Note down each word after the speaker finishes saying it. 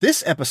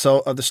This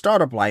episode of The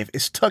Startup Life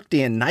is tucked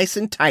in nice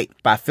and tight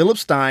by Philip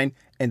Stein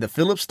and the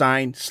Philip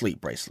Stein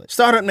Sleep Bracelet.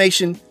 Startup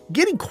Nation,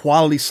 getting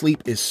quality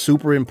sleep is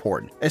super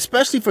important,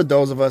 especially for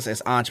those of us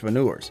as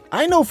entrepreneurs.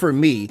 I know for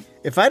me,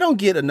 if I don't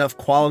get enough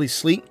quality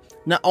sleep,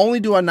 not only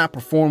do I not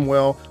perform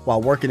well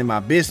while working in my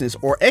business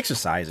or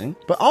exercising,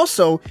 but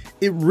also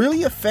it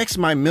really affects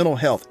my mental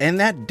health and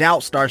that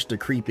doubt starts to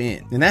creep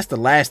in. And that's the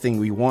last thing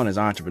we want as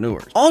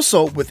entrepreneurs.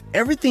 Also, with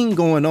everything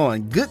going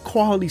on, good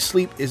quality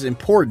sleep is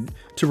important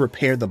to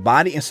repair the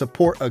body and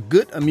support a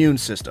good immune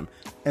system.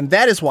 And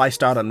that is why,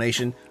 Startup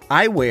Nation,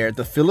 I wear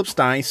the Philip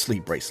Stein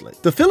Sleep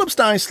Bracelet. The Philip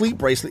Stein Sleep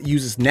Bracelet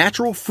uses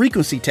natural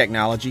frequency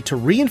technology to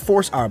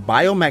reinforce our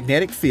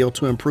biomagnetic field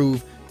to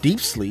improve deep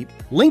sleep,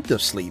 length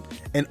of sleep,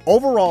 and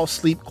overall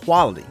sleep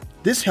quality.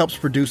 This helps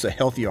produce a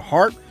healthier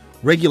heart,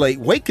 regulate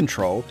weight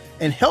control,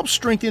 and helps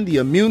strengthen the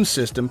immune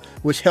system,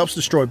 which helps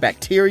destroy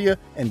bacteria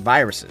and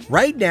viruses.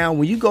 Right now,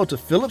 when you go to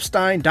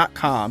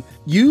philipstein.com,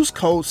 use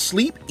code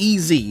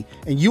SLEEPEZ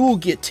and you will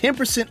get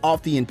 10%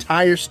 off the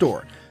entire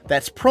store.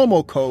 That's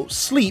promo code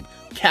SLEEP,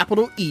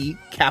 capital E,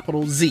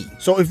 capital Z.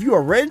 So if you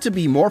are ready to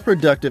be more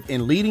productive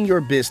in leading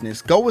your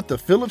business, go with the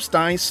Philip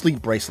Stein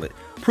Sleep Bracelet,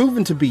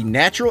 proven to be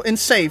natural and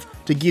safe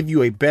to give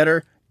you a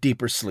better,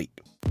 deeper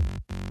sleep.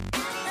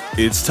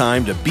 It's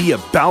time to be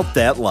about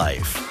that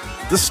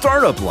life, the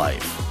startup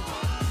life.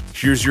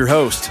 Here's your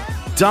host,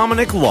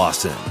 Dominic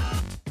Lawson.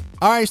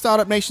 All right,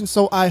 Startup Nation,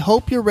 so I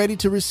hope you're ready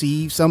to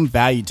receive some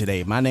value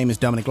today. My name is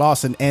Dominic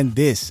Lawson, and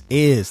this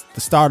is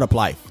The Startup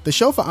Life, the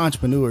show for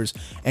entrepreneurs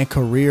and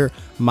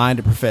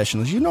career-minded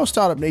professionals. You know,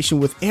 Startup Nation,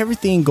 with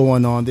everything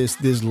going on,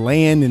 this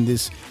land and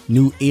this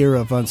new era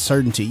of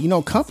uncertainty, you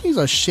know, companies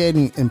are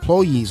shedding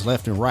employees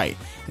left and right.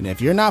 And if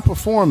you're not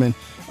performing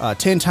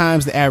 10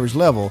 times the average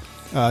level,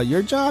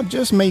 your job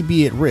just may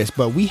be at risk.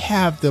 But we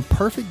have the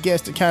perfect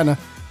guest to kind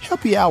of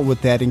help you out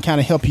with that and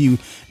kind of help you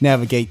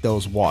navigate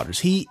those waters.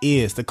 He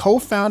is the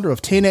co-founder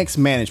of 10X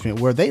Management,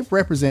 where they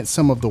represent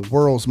some of the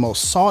world's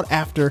most sought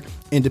after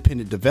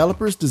independent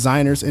developers,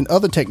 designers, and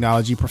other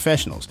technology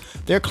professionals.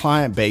 Their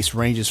client base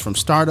ranges from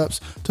startups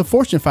to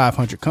Fortune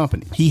 500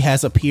 companies. He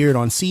has appeared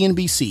on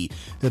CNBC,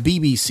 the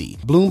BBC,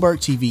 Bloomberg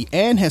TV,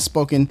 and has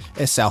spoken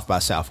at South by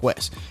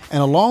Southwest.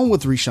 And along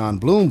with Rishan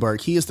Bloomberg,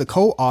 he is the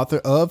co-author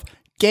of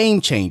Game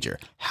Changer: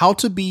 How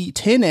to Be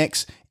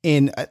 10X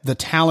in the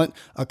Talent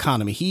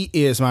Economy. He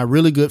is my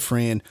really good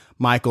friend,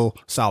 Michael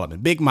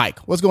Solomon. Big Mike,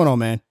 what's going on,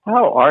 man?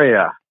 How are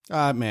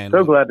you? Man,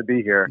 so glad to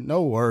be here.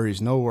 No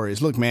worries.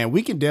 Look, man,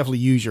 we can definitely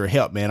use your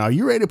help, man. Are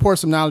you ready to pour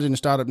some knowledge in the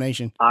Startup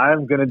Nation?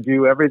 I'm going to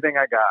do everything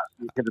I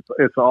got.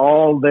 It's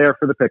all there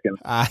for the picking.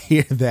 I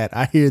hear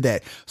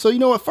that. So, you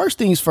know what? First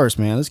things first,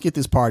 man. Let's get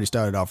this party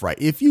started off right.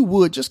 If you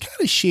would, just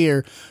kind of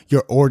share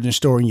your origin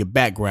story and your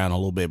background a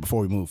little bit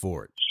before we move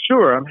forward.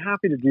 Sure, I'm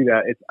happy to do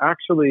that. It's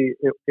actually,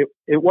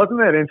 it wasn't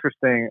that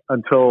interesting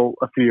until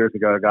a few years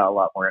ago. It got a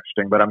lot more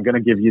interesting, but I'm going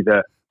to give you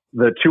the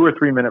 2 or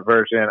 3 minute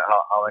version.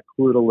 I'll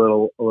include a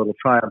little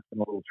triumph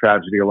and a little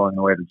tragedy along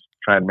the way to just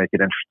try and make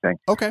it interesting.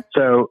 Okay.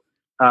 So,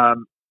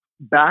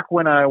 back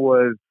when I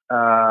was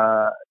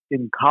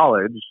in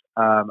college,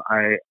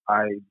 I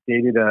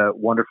dated a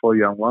wonderful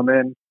young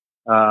woman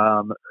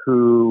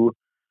whose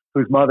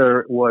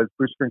mother was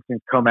Bruce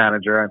Springsteen's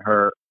co-manager, and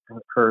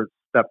her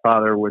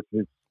stepfather was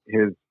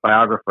his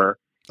biographer.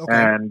 Okay.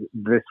 And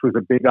this was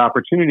a big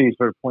opportunity,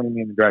 sort of pointing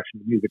me in the direction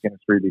of the music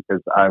industry,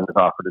 because I was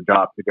offered a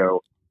job to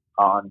go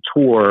on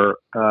tour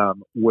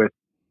with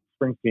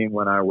Springsteen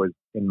when I was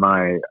in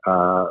my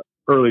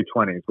early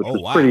 20s, which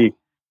was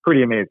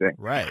pretty amazing.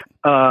 Right.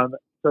 So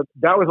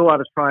that was a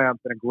lot of triumph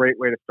and a great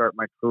way to start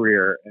my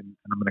career, and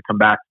I'm going to come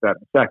back to that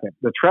in a second.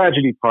 The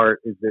tragedy part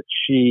is that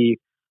she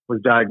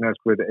was diagnosed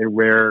with a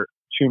rare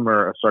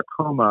tumor, a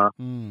sarcoma,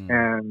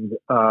 and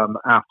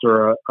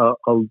after a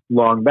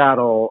long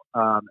battle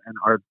and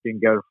our being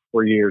together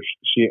for 4 years,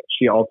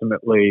 she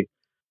ultimately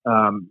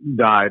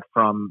died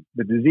from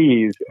the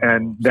disease,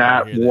 and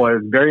that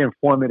was very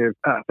informative.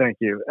 Thank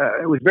you.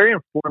 It was very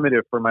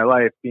informative for my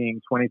life, being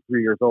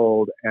 23 years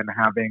old and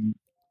having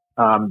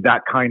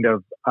that kind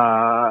of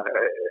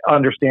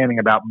understanding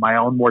about my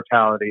own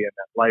mortality, and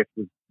that life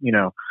was,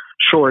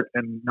 short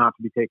and not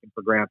to be taken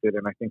for granted.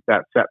 And I think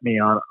that set me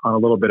on a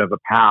little bit of a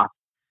path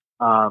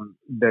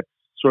that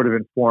sort of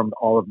informed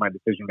all of my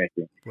decision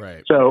making.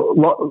 Right. So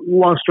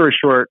long story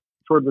short,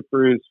 toured with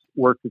Bruce,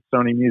 worked with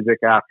Sony Music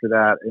after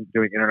that and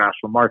doing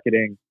international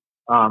marketing.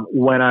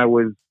 When I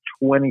was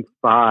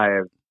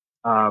 25,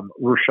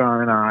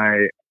 Rushan and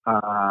I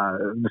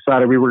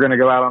decided we were going to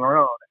go out on our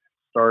own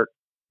and start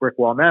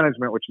Brickwall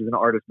Management, which is an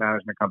artist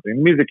management company in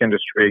the music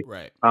industry.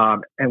 Right.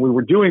 And we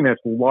were doing this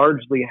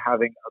largely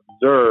having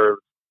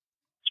observed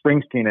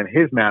Springsteen and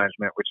his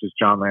management, which is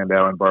John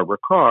Landau and Barbara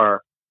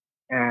Carr.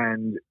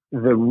 And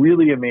the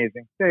really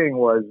amazing thing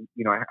was,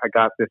 I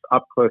got this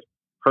up close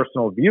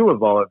personal view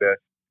of all of this,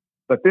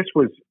 but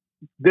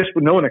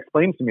no one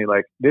explained to me,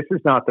 like, this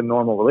is not the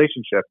normal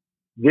relationship.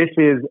 This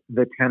is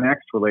the 10X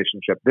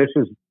relationship. This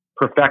is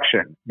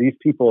perfection. These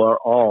people are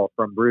all,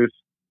 from Bruce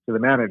to the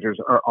managers,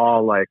 are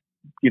all like,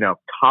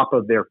 top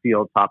of their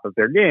field, top of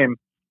their game.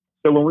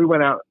 So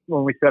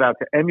when we set out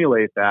to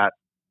emulate that,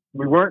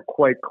 we weren't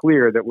quite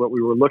clear that what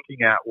we were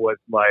looking at was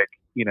like,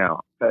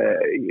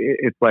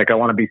 it's like, I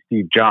want to be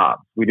Steve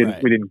Jobs. We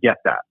didn't get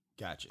that.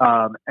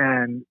 Gotcha.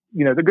 And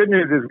the good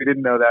news is we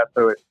didn't know that,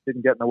 so it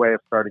didn't get in the way of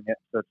starting it.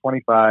 So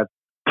 25,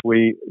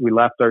 we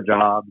left our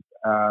jobs,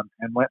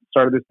 and went and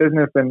started this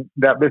business, and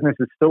that business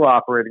is still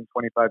operating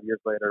 25 years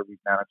later. We've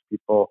managed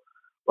people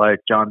like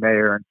John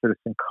Mayer and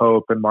Citizen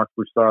Cope and Mark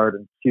Broussard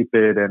and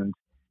Cupid and,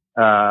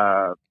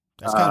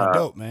 that's kind of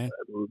dope, man.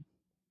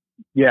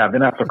 Yeah,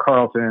 Vanessa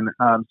Carlton.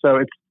 So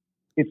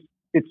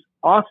it's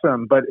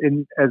awesome, but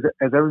as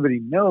everybody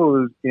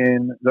knows,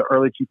 in the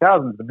early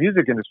 2000s, the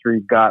music industry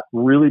got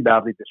really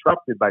badly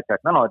disrupted by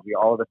technology.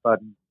 All of a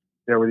sudden,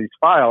 there were these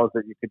files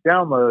that you could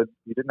download.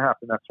 You didn't have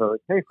to necessarily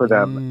pay for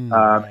them,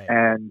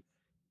 Right.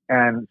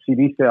 and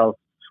CD sales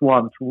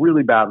slumped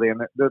really badly,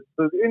 and the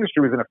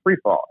industry was in a free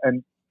fall.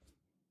 And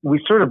we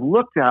sort of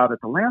looked out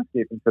at the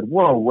landscape and said,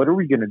 whoa, what are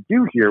we going to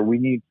do here? We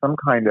need some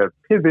kind of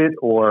pivot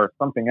or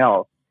something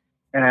else.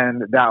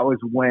 And that was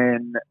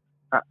when,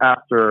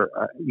 after,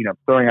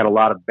 throwing out a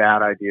lot of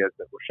bad ideas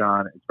that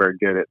Rashawn is very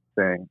good at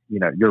saying,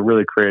 you're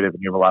really creative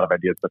and you have a lot of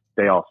ideas, but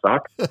they all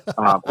suck,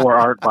 or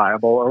aren't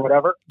viable or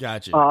whatever.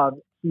 Gotcha.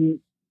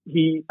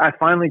 I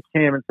finally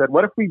came and said,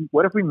 what if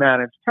we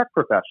manage tech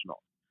professionals?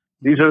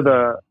 These are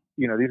the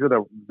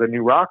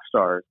new rock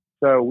stars.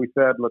 So we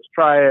said, let's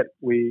try it.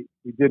 We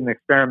did an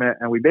experiment,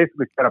 and we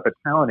basically set up a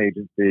talent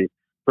agency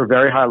for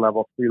very high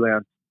level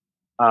freelance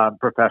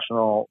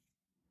professional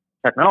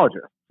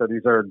technologists. So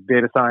these are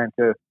data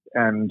scientists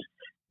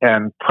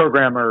and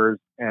programmers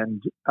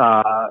and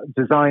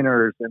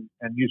designers and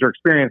user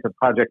experience and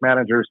project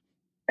managers,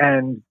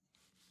 and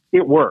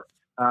it worked.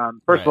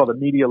 First of all, the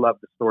media loved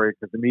the story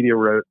because the media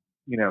wrote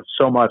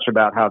so much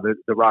about how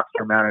the rock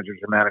star managers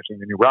are managing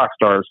the new rock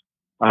stars,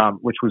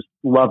 which was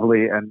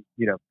lovely and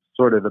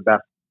sort of the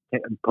best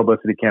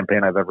publicity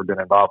campaign I've ever been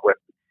involved with,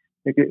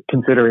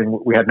 considering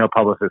we had no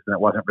publicist and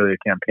it wasn't really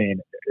a campaign.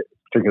 It's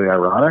particularly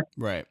ironic.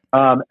 Right.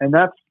 And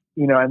that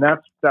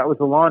was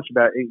the launch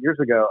about 8 years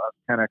ago of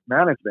 10X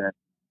Management.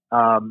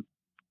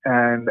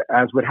 And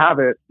as would have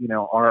it,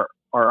 our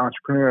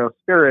entrepreneurial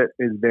spirit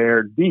is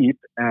there deep.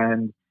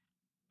 And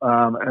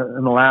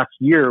in the last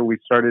year, we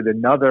started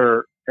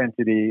another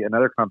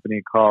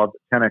company called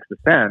 10X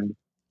Ascend,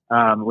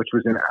 which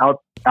was an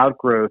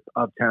outgrowth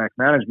of 10X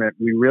Management.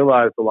 We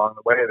realized along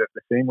the way that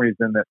the same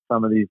reason that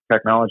some of these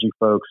technology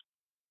folks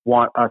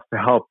want us to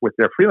help with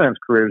their freelance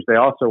careers, they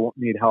also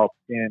need help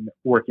in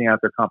working out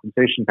their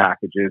compensation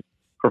packages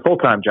for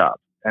full-time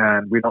jobs.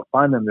 And we don't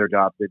find them their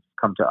jobs. They just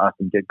come to us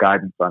and get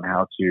guidance on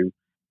how to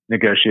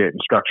negotiate and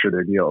structure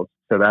their deals.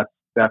 So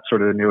that's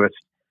sort of the newest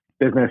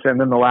business. And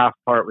then the last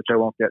part, which I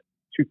won't get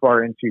too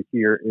far into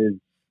here, is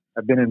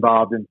I've been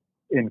involved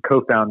in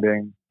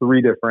co-founding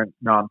 3 different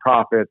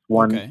nonprofits.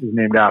 One is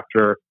named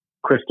after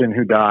Kristen,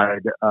 who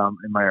died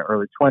in my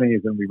early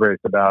 20s, and we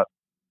raised about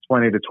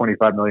 $20 to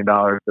 $25 million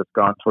that's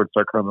gone towards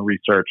sarcoma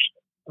research.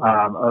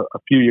 A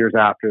few years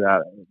after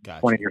that,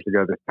 Gotcha. 20 years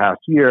ago this past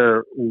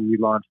year, we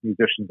launched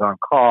Musicians on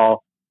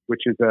Call,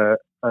 which is a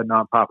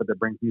nonprofit that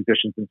brings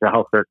musicians into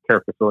healthcare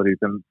facilities,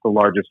 and it's the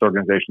largest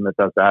organization that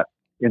does that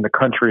in the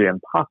country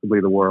and possibly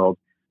the world.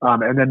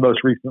 And then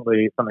most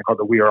recently, something called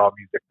the We Are All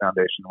Music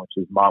Foundation, which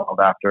is modeled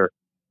after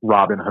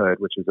Robinhood,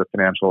 which is a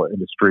financial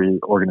industry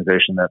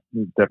organization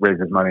that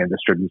raises money and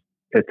distributes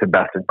it to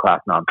best-in-class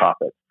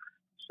nonprofits.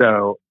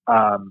 So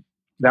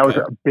that was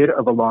a bit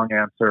of a long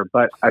answer,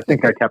 but I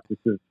think I kept this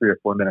to 3 or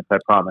 4 minutes. I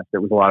promise.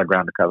 It was a lot of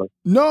ground to cover.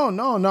 No.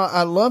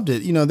 I loved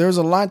it. There's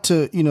a lot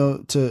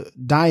to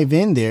dive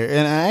in there.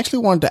 And I actually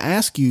wanted to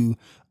ask you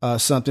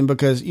something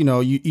because,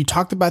 you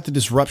talked about the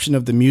disruption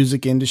of the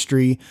music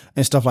industry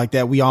and stuff like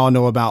that. We all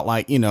know about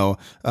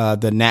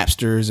the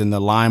Napsters and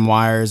the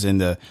LimeWires and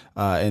the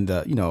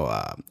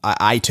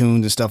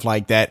iTunes and stuff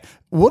like that.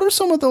 What are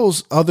some of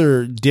those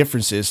other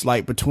differences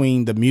like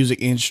between the music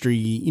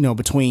industry,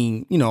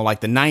 between,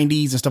 like the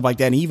 90s and stuff like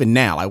that, and even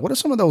now? Like, what are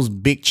some of those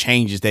big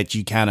changes that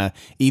you kind of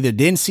either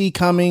didn't see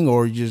coming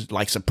or you're just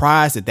like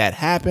surprised that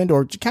happened,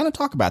 or kind of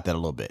talk about that a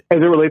little bit? As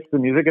it relates to the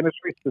music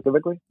industry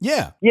specifically?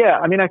 Yeah. Yeah.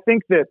 I mean, I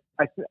think that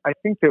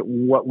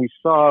what we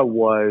saw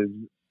was,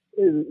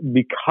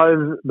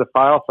 because the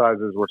file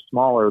sizes were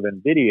smaller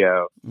than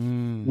video,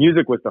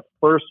 music was the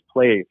first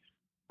place.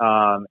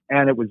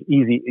 And it was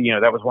easy,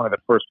 that was one of the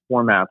first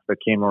formats that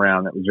came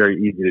around that was very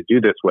easy to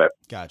do this with.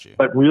 Gotcha.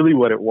 But really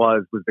what it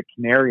was the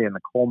canary in the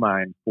coal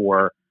mine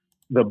for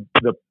the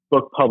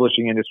book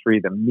publishing industry,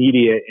 the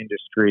media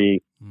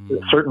industry,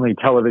 certainly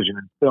television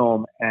and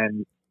film.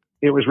 And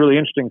it was really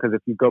interesting because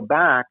if you go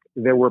back,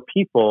 there were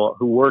people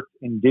who worked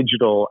in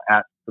digital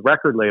at the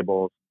record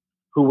labels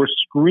who were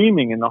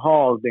screaming in the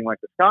halls being like,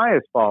 the sky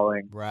is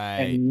falling.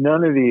 Right. And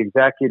none of the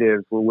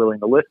executives were willing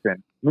to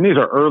listen. I mean, these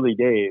are early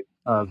days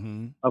of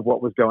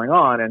what was going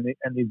on. And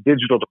these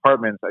digital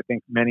departments, I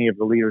think many of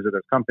the leaders of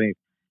those companies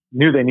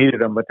knew they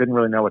needed them, but didn't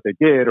really know what they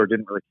did or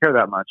didn't really care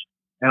that much.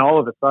 And all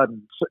of a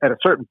sudden, at a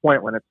certain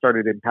point when it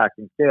started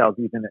impacting sales,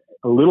 even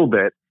a little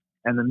bit,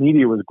 and the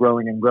media was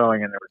growing and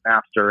growing, and there was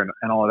Napster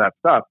and all of that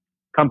stuff,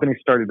 companies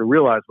started to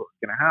realize what was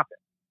going to happen.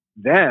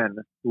 Then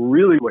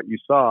really what you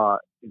saw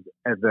is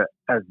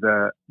as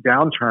the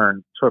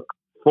downturn took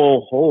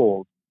full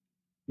hold,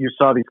 you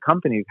saw these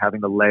companies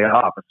having to lay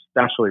off,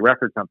 especially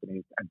record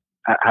companies, and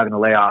having to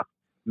lay off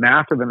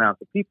massive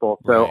amounts of people.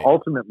 So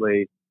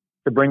ultimately,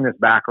 to bring this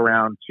back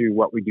around to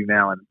what we do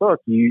now in the book,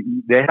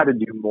 they had to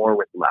do more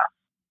with less.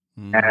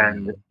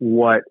 And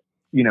what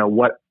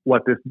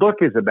this book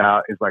is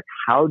about is like,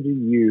 how do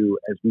you,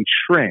 as we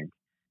shrink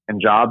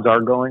and jobs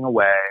are going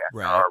away, and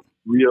there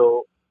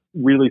are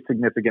really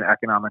significant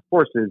economic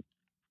forces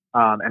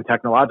and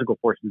technological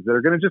forces that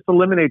are going to just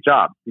eliminate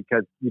jobs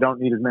because you don't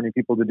need as many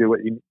people to do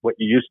what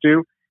you used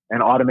to.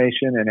 And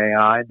automation and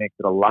AI makes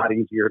it a lot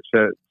easier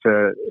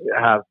to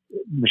have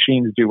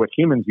machines do what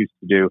humans used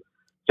to do.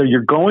 So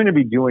you're going to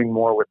be doing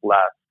more with less.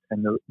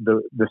 And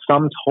the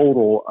sum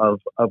total of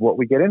what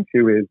we get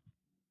into is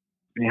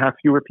when you have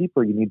fewer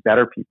people, you need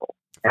better people.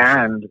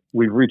 And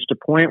we've reached a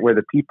point where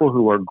the people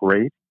who are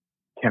great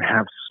can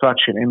have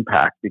such an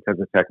impact because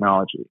of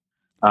technology.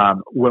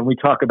 When we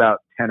talk about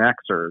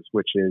 10Xers,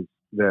 which is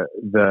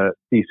the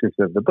thesis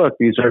of the book,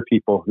 these are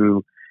people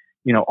who,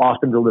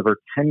 often deliver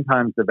 10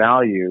 times the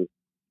value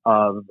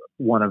of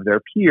one of their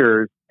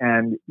peers.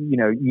 And,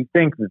 you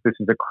think that this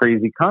is a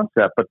crazy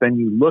concept, but then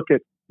you look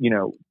at,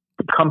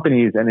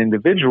 companies and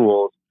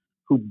individuals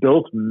who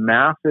built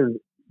massive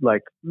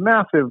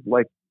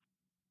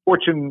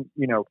Fortune,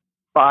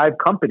 5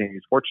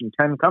 companies, Fortune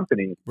 10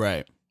 companies,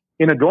 right,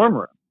 in a dorm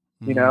room,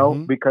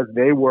 because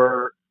they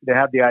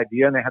had the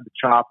idea and they had the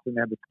chops and they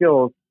had the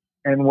skills.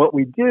 And what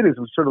we did is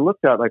we sort of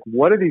looked at like,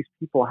 what do these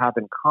people have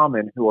in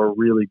common who are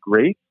really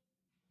great,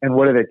 and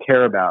what do they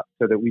care about,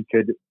 so that we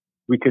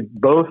could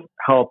both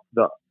help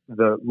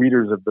the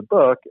readers of the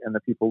book and the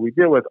people we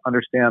deal with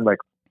understand, like,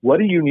 what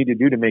do you need to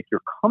do to make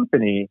your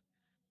company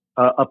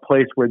a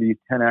place where these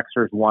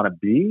 10Xers want to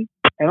be?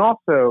 And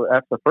also,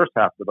 that's the first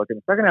half of the book. And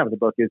the second half of the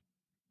book is,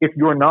 if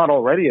you're not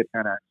already a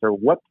 10Xer,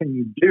 what can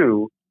you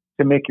do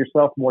to make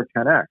yourself more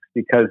 10X?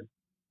 Because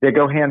they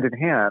go hand in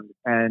hand,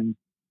 and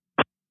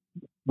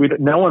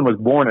no one was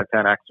born a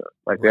 10Xer.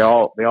 Like, they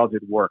all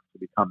did work to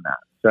become that.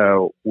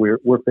 So we're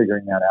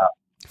figuring that out.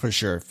 For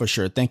sure.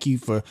 Thank you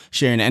for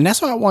sharing that. And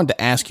that's why I wanted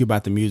to ask you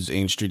about the music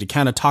industry, to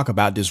kind of talk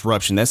about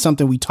disruption. That's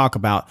something we talk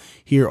about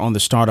here on the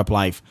Startup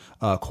Life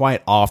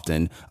quite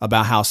often,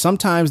 about how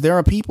sometimes there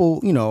are people,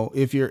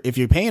 if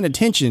you're paying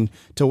attention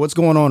to what's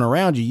going on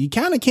around you, you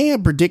kind of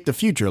can predict the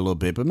future a little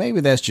bit, but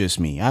maybe that's just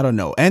me. I don't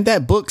know. And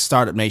that book,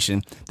 Startup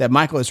Nation, that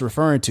Michael is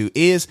referring to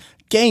is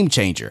Game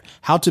Changer: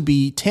 How to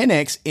Be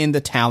 10X in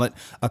the Talent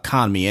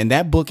Economy. And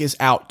that book is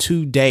out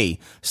today,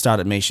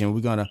 Startup Nation.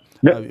 We're going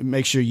to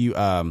make sure you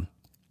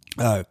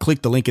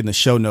click the link in the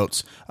show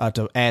notes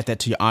to add that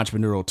to your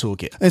entrepreneurial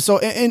toolkit. And so,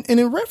 and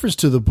in reference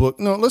to the book,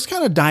 let's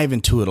kind of dive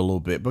into it a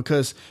little bit,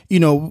 because,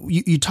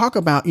 you talk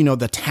about,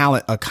 the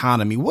talent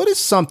economy. What is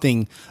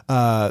something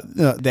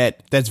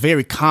that's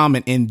very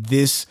common in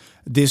this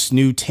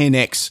new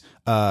 10X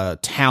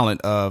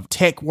talent of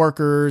tech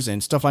workers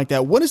and stuff like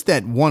that? What is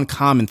that one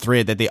common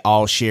thread that they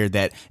all share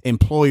that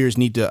employers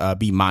need to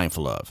be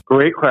mindful of?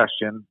 Great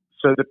question.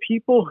 So the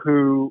people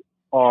who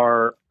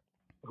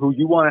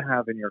you want to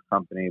have in your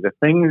company, the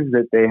things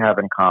that they have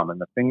in common,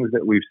 the things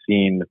that we've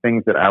seen, the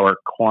things that our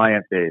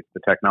client base,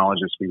 the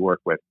technologists we work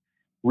with,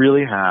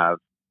 really have,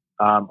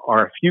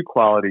 are a few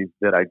qualities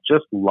that I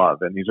just love.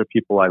 And these are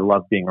people I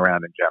love being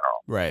around in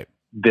general. Right.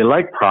 They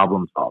like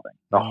problem solving.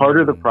 The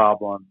harder the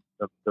problem,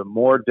 the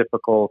more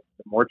difficult,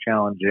 the more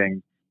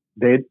challenging.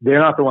 They're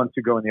not the ones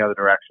who go in the other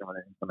direction when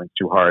they think something's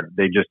too hard.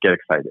 They just get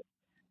excited.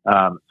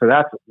 So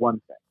that's one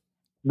thing.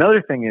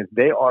 Another thing is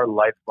they are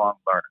lifelong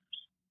learners.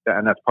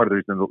 And that's part of the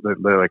reason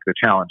they're like the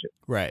challenges.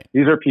 Right.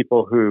 These are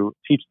people who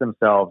teach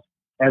themselves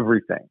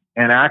everything.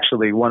 And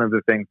actually, one of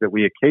the things that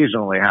we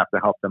occasionally have to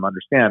help them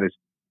understand is,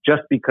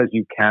 just because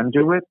you can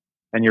do it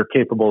and you're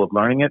capable of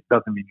learning it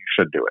doesn't mean you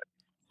should do it.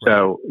 Right.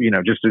 So,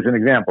 just as an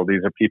example,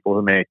 these are people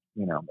who make,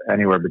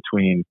 anywhere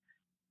between,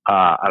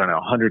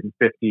 $150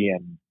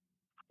 and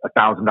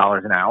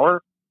 $1,000 an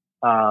hour.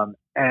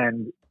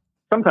 And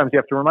sometimes you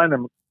have to remind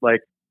them, like,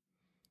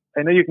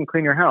 I know you can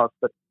clean your house,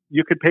 but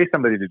you could pay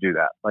somebody to do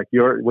that. Like,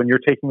 when you're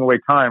taking away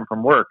time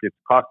from work, it's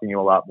costing you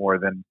a lot more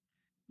than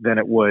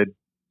it would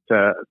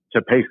to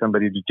pay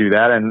somebody to do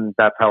that. And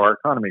that's how our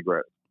economy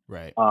grows.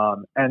 Right.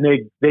 And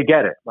they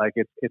get it. Like,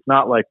 it's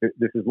not like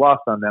this is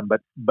lost on them,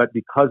 but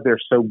because they're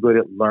so good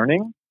at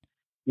learning,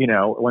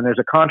 when there's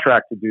a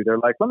contract to do, they're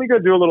like, let me go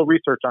do a little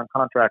research on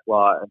contract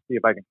law and see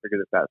if I can figure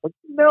this out. It's like,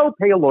 no,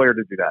 pay a lawyer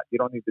to do that. You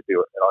don't need to do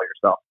it all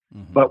yourself.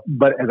 Mm-hmm.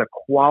 But as a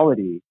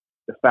quality,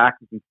 the fact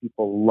that these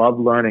people love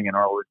learning and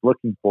are always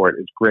looking for it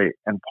is great.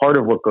 And part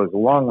of what goes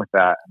along with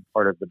that, and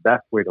part of the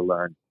best way to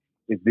learn,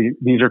 is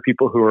these are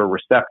people who are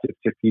receptive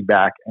to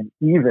feedback, and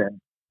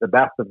even the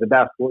best of the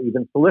best will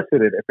even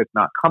solicit it if it's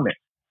not coming.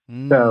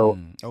 So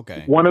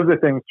one of the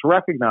things to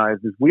recognize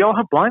is we all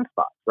have blind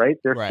spots, right?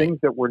 There's things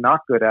that we're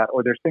not good at,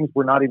 or there's things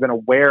we're not even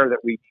aware that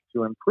we need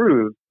to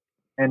improve,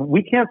 and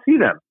we can't see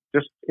them.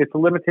 It's a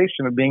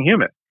limitation of being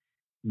human.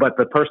 but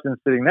the person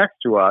sitting next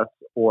to us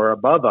or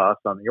above us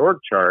on the org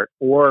chart,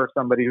 or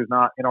somebody who's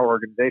not in our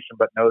organization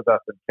but knows us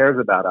and cares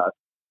about us,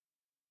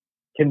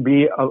 can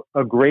be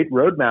a great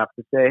roadmap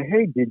to say,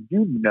 hey, did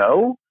you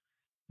know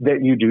that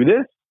you do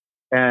this?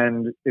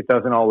 And it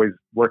doesn't always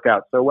work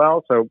out so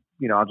well. So,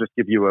 I'll just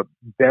give you a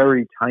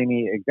very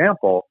tiny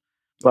example,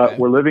 but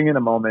we're living in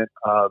a moment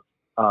of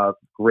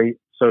great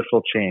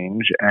social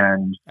change,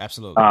 and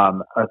absolutely,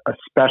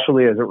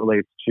 especially as it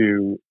relates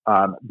to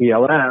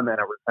BLM and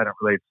it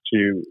relates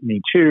to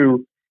Me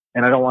Too.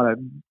 And I don't want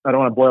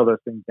to boil those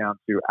things down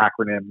to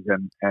acronyms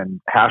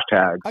and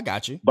hashtags. I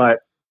got you, but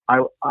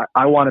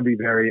I want to be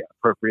very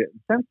appropriate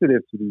and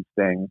sensitive to these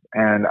things.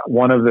 And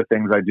one of the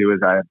things I do is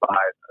I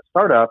advise a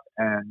startup,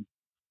 and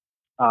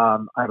I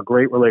have a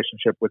great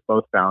relationship with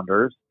both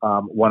founders.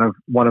 One of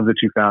the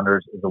two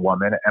founders is a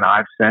woman, and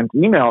I've sent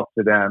emails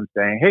to them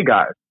saying, "Hey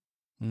guys,"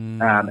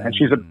 and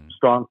she's a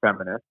strong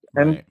feminist,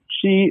 and right.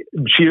 she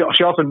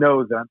also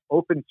knows that I'm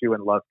open to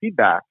and love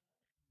feedback.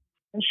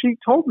 And she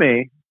told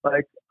me,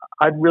 like,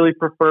 I'd really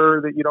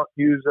prefer that you don't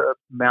use a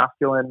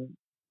masculine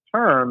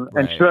term.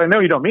 Right. And she said, I know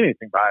you don't mean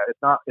anything by it.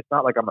 It's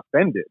not like I'm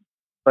offended,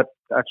 but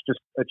that's just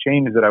a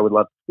change that I would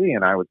love to see.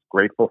 And I was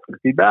grateful for the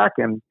feedback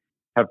and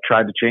have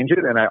tried to change it.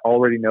 And I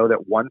already know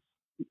that once,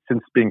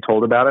 since being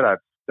told about it, I've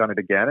done it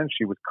again. And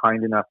she was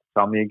kind enough to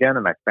tell me again,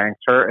 and I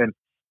thanked her. And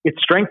it's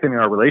strengthening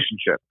our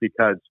relationship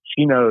because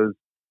she knows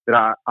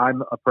that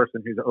I'm a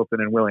person who's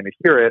open and willing to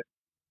hear it,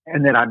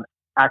 and that I'm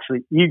actually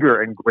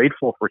eager and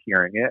grateful for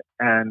hearing it.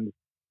 And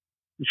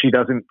she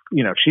doesn't,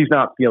 she's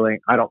not feeling,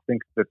 I don't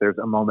think that there's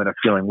a moment of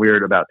feeling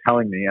weird about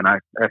telling me. And I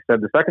said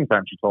the second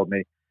time she told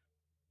me,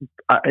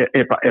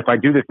 if I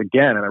do this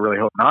again, and I really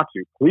hope not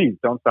to, please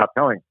don't stop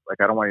telling me. Like,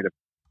 I don't want you to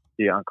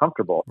be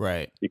uncomfortable,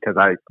 right? Because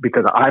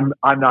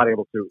I'm not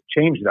able to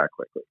change that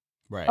quickly,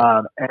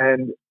 right?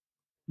 And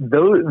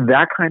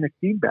that kind of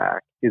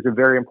feedback is a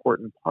very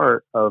important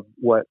part of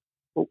what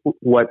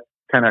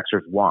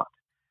 10Xers want.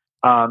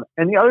 And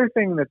the other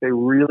thing that they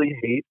really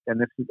hate, and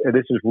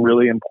this is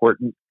really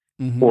important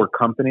for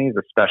companies,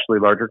 especially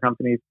larger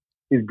companies,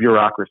 is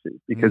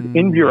bureaucracy. Because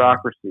in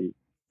bureaucracy,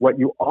 what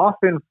you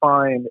often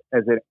find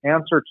as an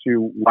answer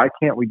to why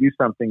can't we do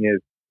something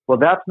is, well,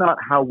 that's not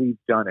how we've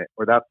done it,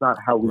 or that's not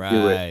how we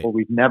do it, or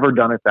we've never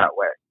done it that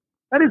way.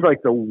 That is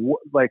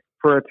like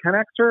for a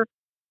 10Xer,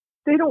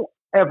 they don't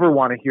ever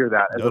want to hear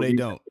that. No, they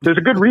don't. There's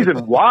a good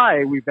reason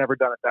why we've never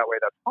done it that way.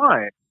 That's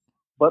fine.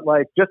 But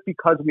like, just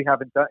because we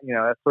haven't done,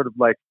 that's sort of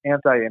like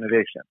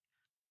anti-innovation.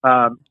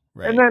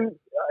 Right. And then,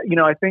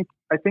 I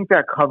think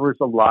that covers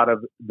a lot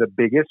of the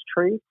biggest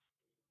traits.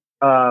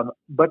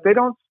 But they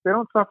don't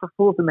suffer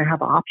fools, and they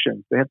have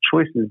options. They have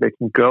choices. They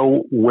can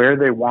go where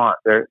they want.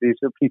 These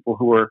are people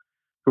who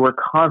are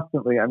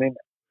constantly,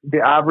 the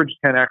average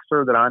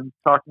 10Xer that I'm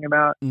talking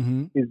about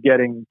is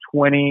getting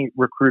 20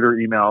 recruiter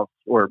emails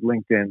or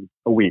LinkedIn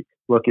a week,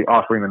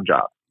 offering them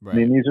jobs. Right.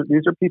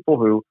 These are people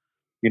who,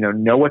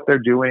 know what they're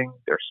doing.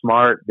 They're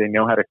smart. They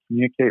know how to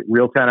communicate.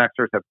 Real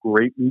 10Xers have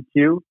great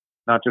EQ,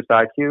 not just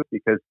IQ,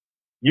 because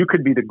you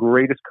could be the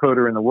greatest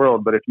coder in the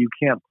world, but if you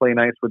can't play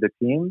nice with a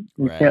team,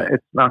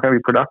 it's not going to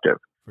be productive.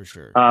 For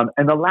sure.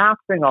 And the last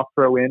thing I'll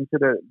throw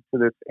into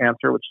this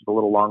answer, which is a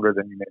little longer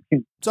than you may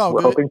be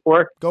hoping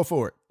for. Go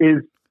for it.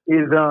 Is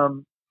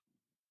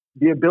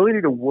the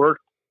ability to work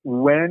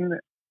when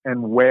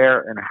and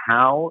where and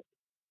how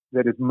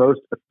that is most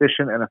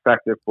efficient and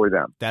effective for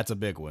them. That's a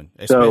big one,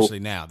 especially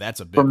now. That's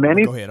a big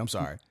one. Go ahead. I'm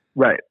sorry.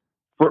 Right.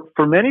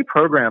 For many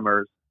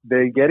programmers,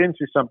 they get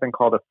into something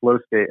called a flow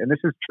state. And this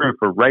is true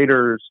for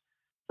writers,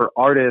 for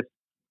artists,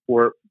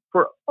 for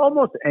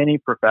almost any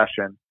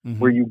profession,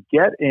 where you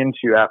get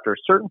into, after a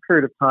certain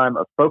period of time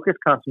of focused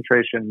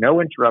concentration,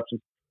 no interruptions,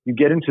 you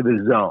get into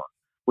the zone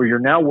where you're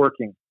now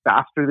working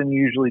faster than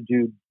you usually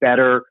do,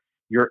 better,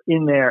 you're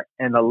in there.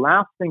 And the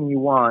last thing you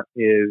want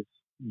is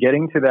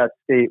getting to that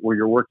state where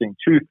you're working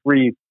 2,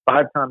 3,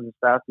 5 times as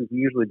fast as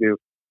you usually do.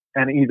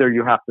 And either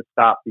you have to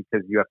stop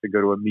because you have to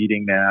go to a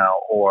meeting now,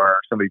 or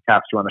somebody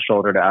taps you on the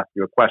shoulder to ask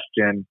you a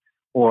question,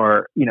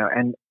 or,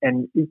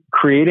 and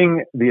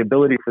creating the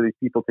ability for these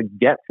people to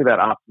get to that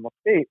optimal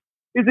state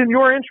is in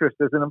your interest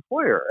as an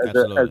employer, as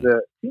a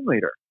team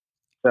leader.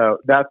 So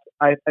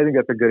I think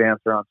that's a good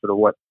answer on sort of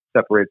what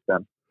separates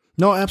them.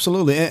 No,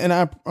 absolutely. And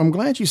I'm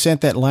glad you said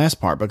that last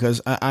part,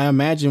 because I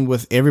imagine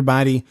with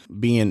everybody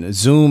being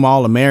Zoom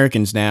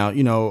All-Americans now,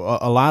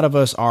 a lot of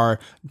us are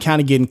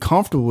kind of getting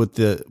comfortable with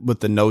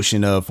the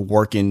notion of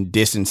working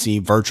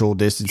distancing, virtual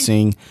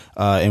distancing,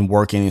 and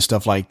working and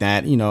stuff like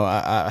that.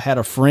 I had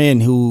a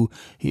friend who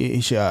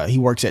he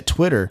works at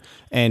Twitter,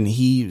 and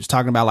he was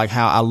talking about like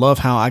how I love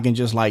how I can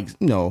just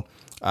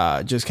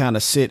just kind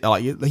of sit,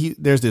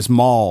 there's this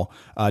mall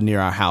near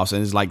our house,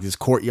 and it's like this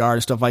courtyard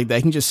and stuff like that.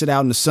 He can just sit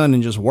out in the sun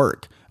and just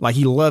work. Like,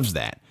 he loves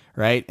that.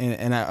 Right.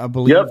 And I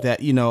believe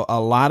that, a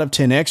lot of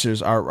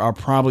 10Xers are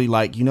probably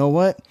like, you know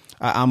what?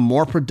 I'm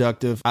more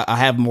productive. I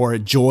have more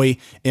joy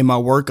in my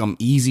work. I'm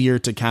easier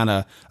to kind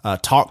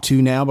of talk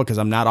to now because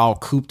I'm not all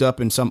cooped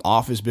up in some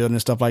office building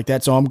and stuff like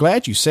that. So I'm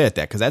glad you said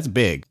that, because that's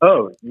big.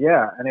 Oh,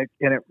 yeah. And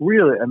it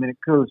really, it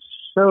goes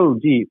so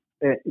deep.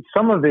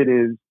 Some of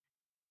these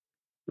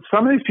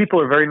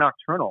people are very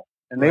nocturnal,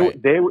 and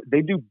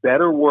they do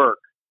better work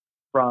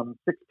from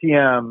 6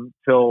 p.m.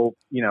 till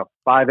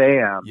 5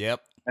 a.m. Yep.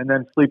 And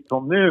then sleep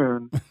till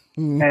noon.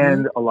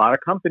 And a lot of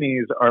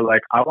companies are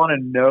like, I want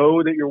to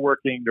know that you're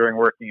working during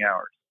working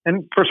hours.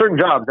 And for certain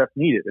jobs, that's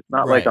needed. It's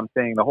not like I'm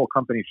saying the whole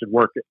company should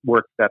work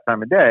that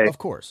time of day. Of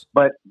course.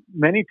 But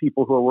many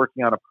people who are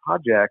working on a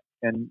project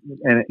and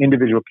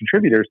individual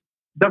contributors,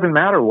 doesn't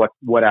matter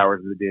what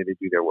hours of the day they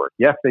do their work.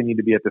 Yes, they need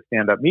to be at the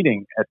stand-up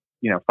meeting at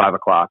 5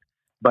 o'clock,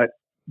 but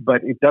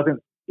it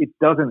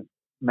doesn't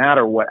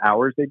matter what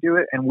hours they do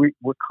it. And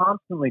we're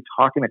constantly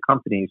talking to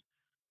companies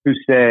who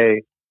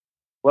say,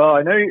 well,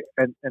 I know you,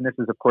 and this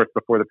is of course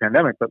before the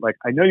pandemic, but like,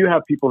 I know you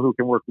have people who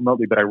can work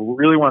remotely, but I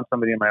really want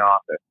somebody in my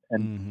office.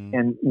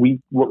 And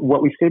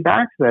what we say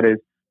back to that is,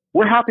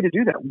 we're happy to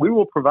do that. We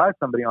will provide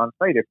somebody on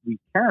site if we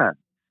can.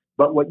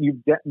 But what you've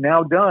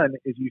now done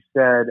is you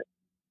said,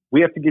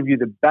 we have to give you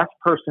the best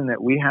person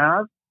that we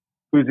have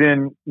who's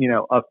in,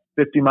 a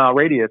 50-mile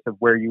radius of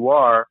where you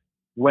are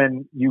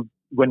when you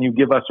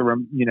give us a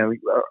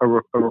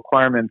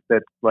requirement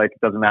that like,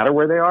 it doesn't matter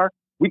where they are.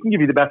 We can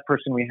give you the best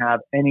person we have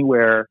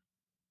anywhere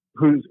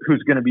who's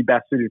going to be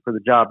best suited for the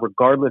job,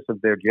 regardless of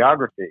their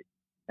geography.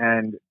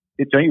 And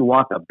don't you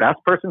want the best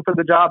person for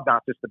the job,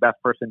 not just the best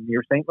person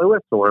near St. Louis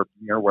or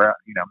near where,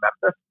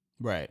 Memphis?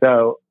 Right.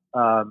 So,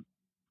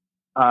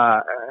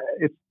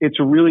 it's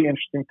a really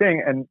interesting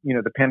thing. And,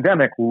 the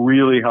pandemic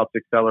really helped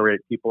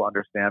accelerate people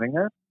understanding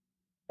this.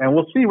 And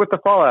we'll see what the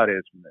fallout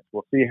is from this.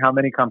 We'll see how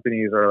many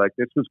companies are like,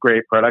 this was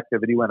great,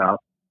 productivity went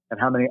up, and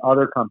how many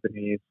other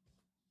companies,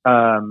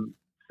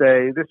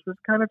 say this was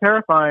kind of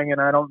terrifying and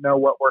I don't know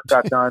what work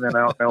got done and I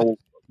don't know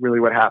really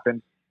what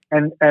happened,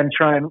 and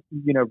try and,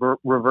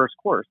 reverse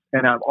course.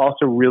 And I'm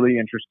also really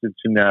interested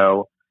to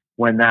know,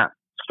 when that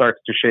starts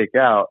to shake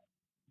out,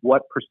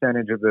 what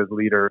percentage of those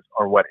leaders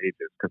are what ages,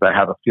 because I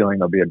have a feeling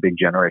there'll be a big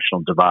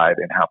generational divide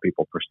in how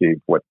people perceive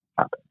what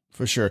happened.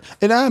 For sure.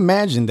 And I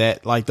imagine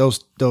that like those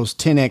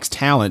 10X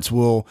talents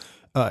will,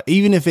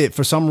 even if it,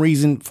 for some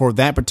reason, for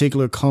that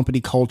particular company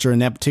culture and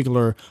that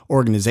particular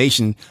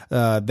organization,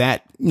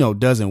 that,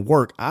 doesn't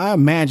work, I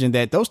imagine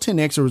that those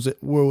 10Xers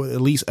will at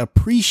least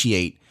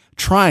appreciate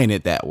trying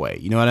it that way.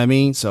 You know what I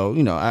mean? So,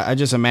 I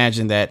just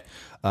imagine that,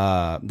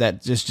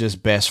 that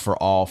just best for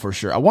all, for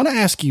sure. I want to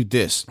ask you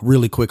this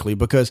really quickly,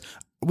 because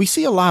we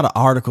see a lot of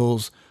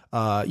articles,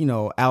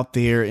 out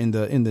there in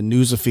the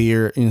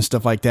newsosphere and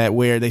stuff like that,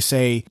 where they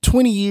say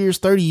 20 years,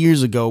 30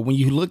 years ago, when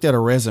you looked at a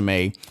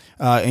resume,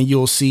 and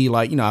you'll see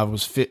like, I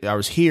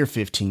was here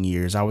 15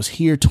 years, I was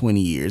here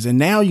 20 years. And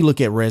now you look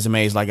at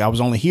resumes like I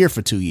was only here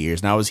for 2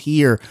 years and I was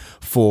here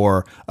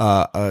for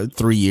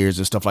 3 years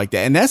and stuff like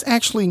that. And that's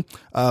actually,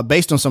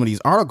 based on some of these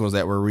articles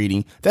that we're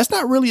reading, that's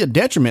not really a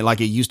detriment like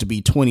it used to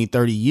be 20,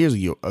 30 years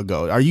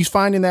ago. Are you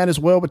finding that as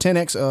well with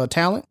 10X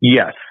talent?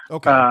 Yes.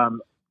 Okay.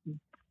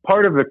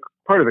 Part of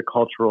the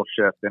cultural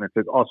shift, and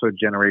it's also a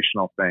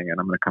generational thing, and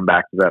I'm going to come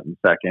back to that in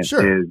a second,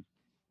 sure, is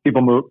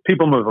people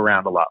move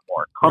around a lot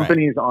more.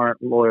 Companies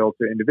aren't loyal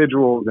to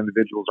individuals.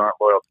 Individuals aren't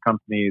loyal to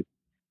companies.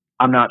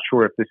 I'm not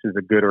sure if this is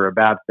a good or a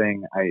bad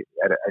thing. I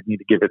need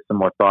to give it some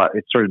more thought.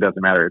 It sort of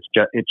doesn't matter.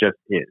 It just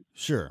is.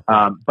 Sure.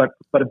 But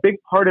a big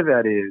part of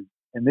that is,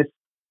 and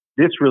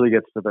this really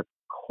gets to the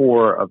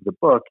core of the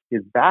book,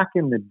 is back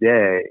in the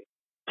day,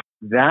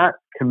 that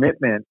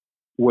commitment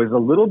was a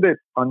little bit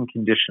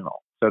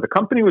unconditional. So the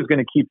company was going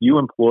to keep you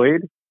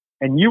employed,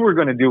 and you were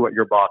going to do what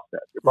your boss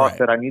said. Your boss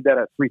said, I need that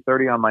at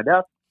 3:30 on my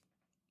desk.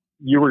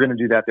 You were going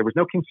to do that. There was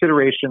no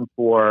consideration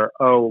for,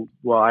 oh,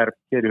 well, I had a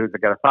kid who's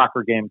got a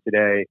soccer game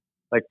today.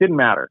 Like, didn't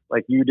matter.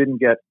 Like, you didn't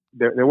get,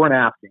 they weren't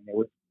asking.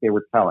 They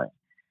were telling.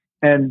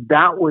 And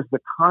that was the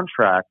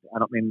contract. I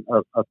don't mean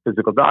a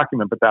physical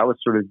document, but that was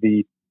sort of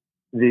the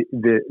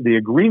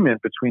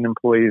agreement between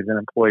employees and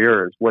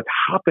employers. What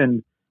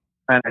happened,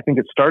 and I think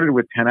it started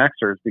with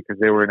 10Xers because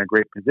they were in a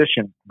great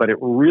position, but it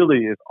really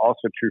is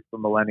also true for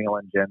Millennial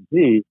and Gen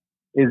Z,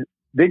 is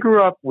they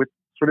grew up with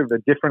sort of a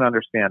different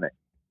understanding.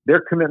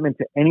 Their commitment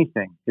to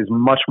anything is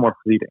much more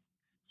fleeting.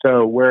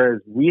 So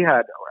whereas we had, I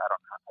don't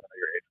know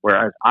your age,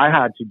 whereas I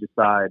had to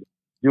decide,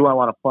 do I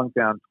want to plunk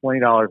down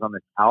 $20 on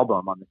this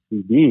album, on the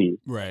CD,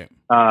 right,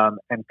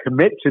 and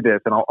commit to this,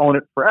 and I'll own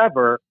it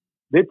forever?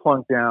 They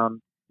plunk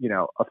down,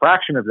 a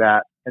fraction of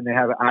that, and they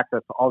have access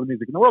to all the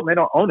music in the world. And they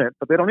don't own it,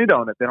 but they don't need to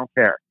own it. They don't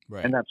care.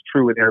 Right. And that's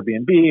true with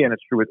Airbnb, and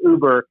it's true with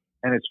Uber,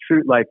 and it's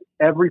true like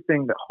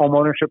everything. The home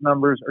ownership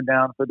numbers are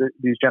down for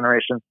these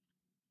generations.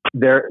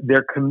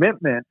 Their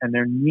commitment and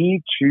their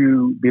need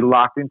to be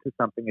locked into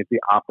something is the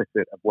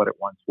opposite of what it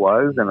once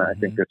was. And I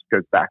think this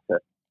goes back to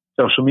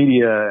social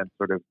media and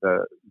sort of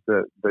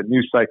the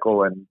news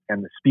cycle and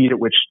the speed at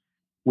which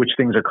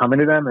things are coming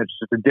to them. It's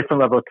just a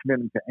different level of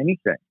commitment to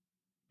anything.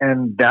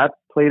 And that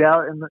played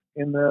out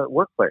in the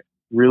workplace.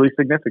 really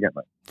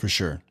significantly. For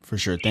sure. For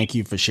sure. Thank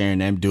you for sharing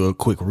that. Do a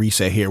quick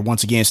reset here.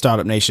 Once again,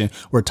 Startup Nation,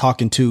 we're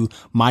talking to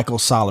Michael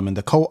Solomon,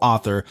 the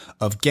co-author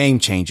of Game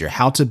Changer,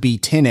 How to Be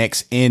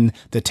 10X in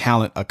the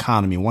Talent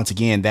Economy. Once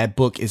again, that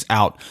book is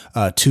out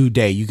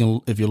today. You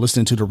can, if you're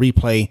listening to the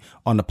replay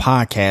on the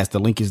podcast, the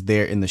link is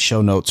there in the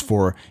show notes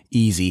for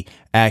easy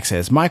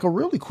access. Michael,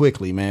 really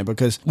quickly, man,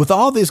 because with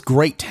all this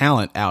great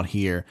talent out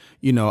here,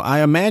 you know,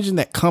 I imagine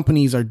that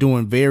companies are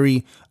doing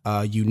very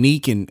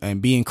unique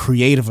and being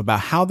creative about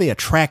how they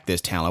attract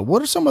this talent.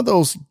 What are some of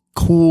those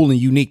cool and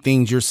unique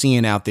things you're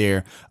seeing out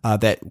there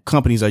that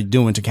companies are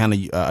doing to kind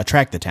of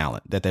attract the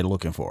talent that they're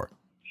looking for?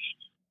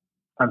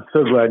 I'm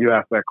so glad you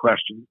asked that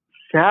question.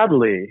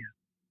 Sadly,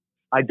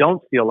 I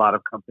don't see a lot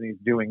of companies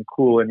doing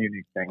cool and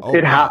unique things.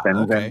 It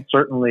happens. Okay. And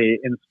certainly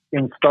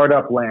in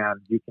startup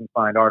land, you can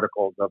find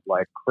articles of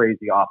like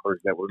crazy offers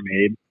that were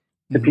made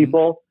to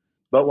people.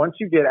 But once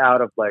you get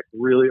out of like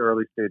really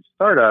early stage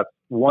startups,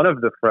 one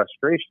of the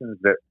frustrations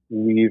that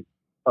we've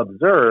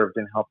observed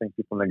in helping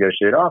people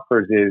negotiate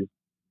offers is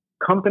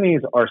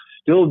companies are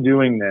still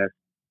doing this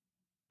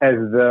as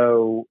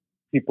though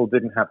people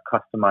didn't have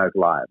customized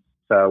lives.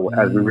 So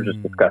as we were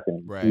just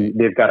discussing,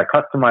 they've got a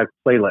customized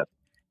playlist.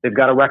 They've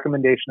got a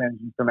recommendation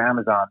engine from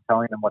Amazon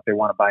telling them what they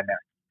want to buy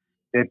next.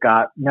 They've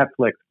got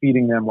Netflix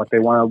feeding them what they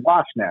want to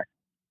watch next.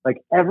 Like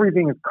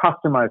everything is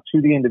customized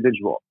to the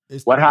individual.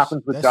 What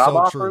happens with job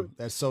offers? True.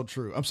 That's so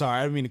true. I'm sorry,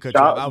 I didn't mean to cut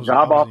you off. I was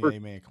in the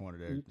amen corner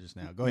there just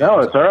now. Go ahead. No,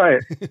 it's all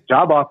right.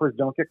 Job offers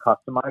don't get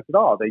customized at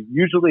all. They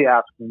usually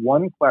ask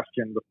one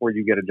question before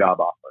you get a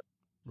job offer.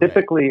 Right.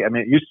 Typically, I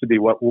mean, it used to be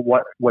what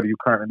are you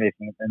currently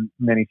making? In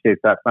many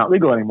states, that's not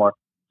legal anymore.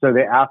 So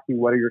they ask you,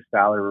 what are your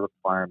salary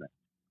requirements?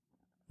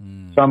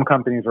 Some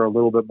companies are a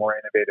little bit more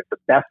innovative. The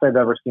best I've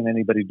ever seen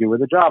anybody do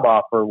with a job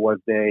offer was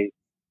they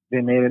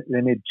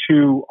made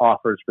two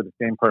offers for the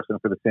same person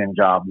for the same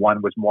job.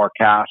 One was more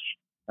cash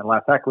and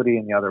less equity,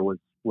 and the other was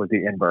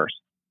the inverse.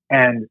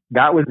 And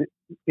that was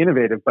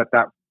innovative, but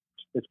that,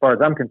 as far as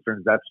I'm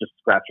concerned, that's just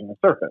scratching the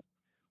surface.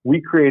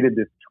 We created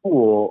this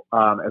tool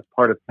as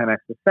part of 10X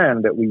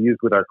Ascend that we use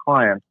with our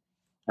clients.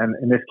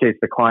 And in this case,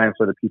 the clients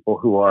are the people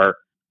who are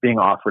being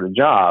offered a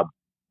job.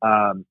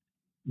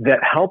 That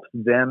helps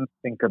them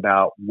think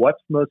about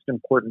what's most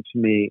important to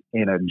me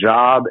in a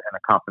job and a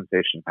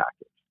compensation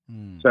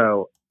package.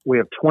 So we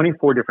have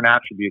 24 different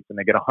attributes and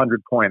they get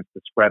 100 points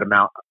to spread them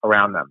out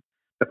around them.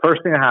 The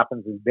first thing that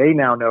happens is they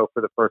now know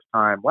for the first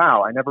time,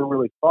 wow, I never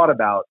really thought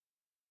about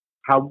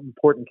how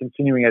important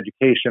continuing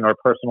education or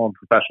personal and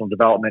professional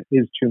development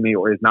is to me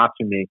or is not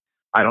to me.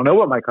 I don't know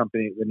what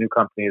the new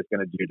company is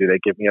going to do. Do they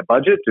give me a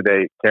budget? Do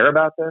they care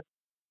about this?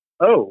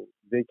 Oh,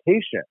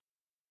 vacation.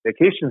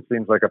 Vacation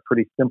seems like a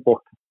pretty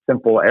simple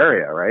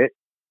area, right?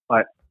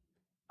 But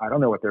I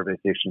don't know what their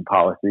vacation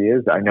policy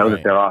is. I know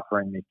that they're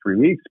offering me 3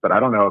 weeks, but I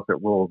don't know if it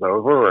rolls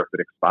over or if it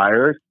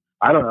expires.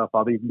 I don't know if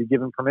I'll even be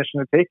given permission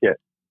to take it.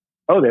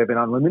 Oh, they have an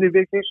unlimited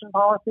vacation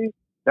policy?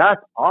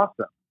 That's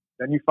awesome.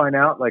 Then you find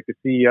out like the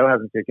CEO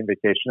hasn't taken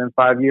vacation in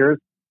 5 years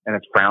and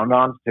it's frowned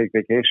on to take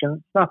vacation.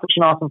 It's not such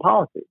an awesome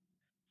policy.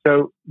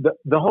 So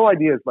the whole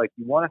idea is like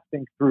you want to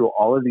think through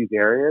all of these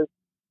areas.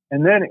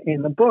 And then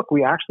in the book,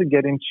 we actually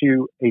get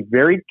into a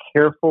very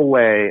careful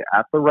way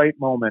at the right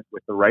moment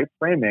with the right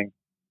framing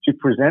to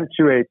present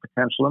to a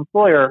potential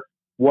employer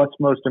what's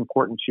most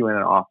important to you in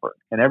an offer.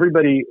 And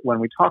everybody, when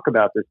we talk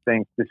about this,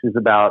 thinks this is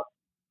about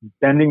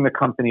bending the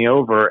company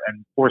over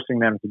and forcing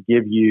them to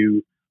give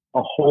you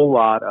a whole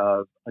lot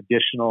of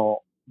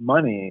additional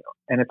money.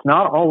 And it's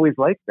not always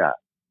like that.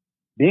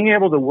 Being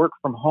able to work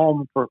from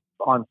home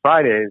on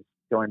Fridays,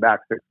 going back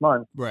 6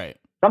 months, right?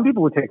 Some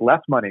people would take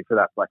less money for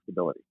that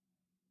flexibility.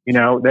 You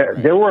know,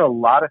 there were a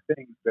lot of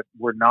things that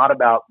were not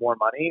about more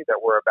money, that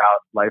were about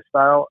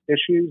lifestyle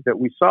issues that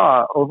we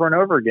saw over and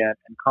over again,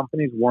 and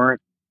companies weren't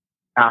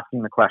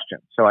asking the question.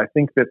 So I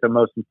think that the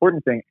most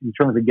important thing in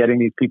terms of getting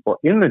these people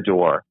in the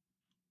door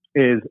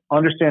is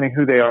understanding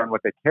who they are and what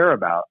they care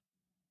about,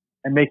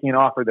 and making an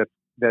offer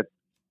that's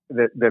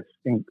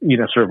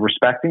sort of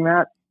respecting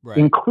that,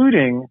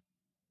 including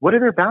what are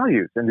their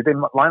values and do they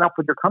line up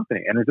with your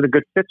company, and is it a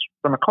good fit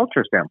from a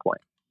culture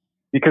standpoint?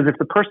 Because if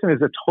the person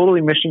is a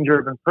totally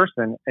mission-driven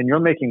person and you're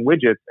making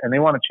widgets and they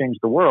want to change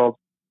the world,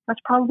 that's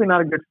probably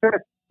not a good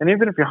fit. And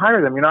even if you hire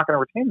them, you're not going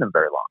to retain them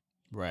very long.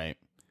 Right.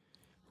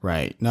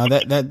 Right. Now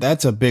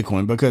that's a big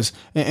one because,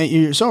 and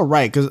you're so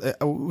right, because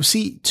we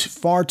see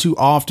far too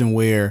often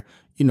where,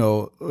 you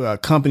know,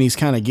 companies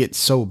kind of get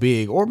so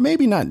big, or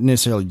maybe not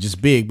necessarily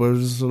just big, but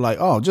it's just like,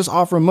 oh, just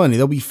offer money,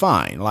 they'll be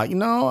fine. Like,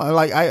 no,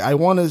 like I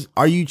want to,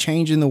 are you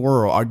changing the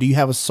world, or do you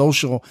have a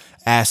social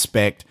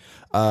aspect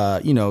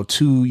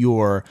to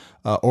your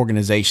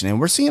organization? And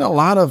we're seeing a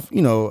lot of,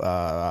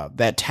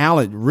 that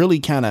talent really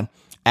kind of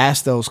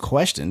ask those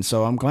questions.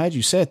 So I'm glad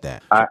you said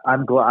that.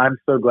 I'm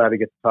so glad to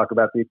get to talk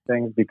about these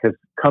things, because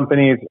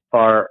companies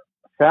are,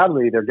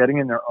 sadly, they're getting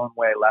in their own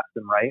way left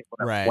and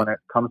right when it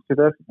comes to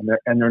this,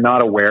 and they're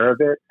not aware of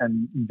it.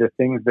 And the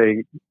things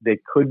they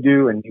could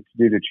do and need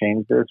to do to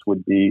change this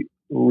would be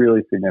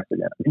really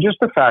significant. And just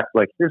the fact,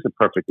 like, here's a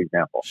perfect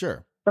example.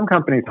 Sure. some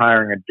companies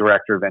hiring a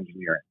director of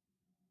engineering.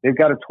 They've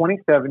got a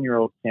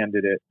 27-year-old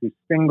candidate who's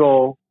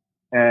single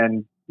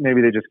and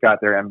maybe they just got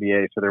their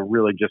MBA, so they're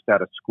really just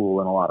out of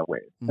school in a lot of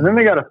ways. And then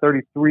they got a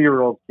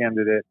 33-year-old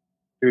candidate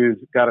who's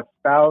got a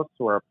spouse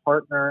or a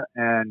partner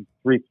and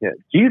 3 kids.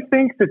 Do you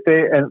think that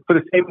and for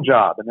the same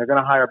job, and they're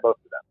going to hire both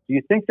of them, do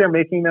you think they're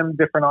making them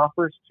different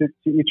offers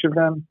to each of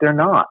them? They're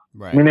not.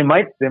 Right. I mean,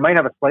 they might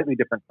have a slightly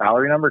different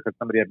salary number because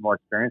somebody had more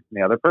experience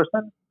than the other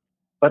person,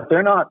 but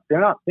they're not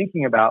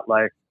thinking about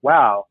like,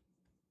 wow,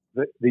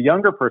 the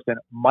younger person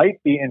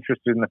might be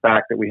interested in the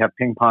fact that we have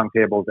ping pong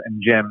tables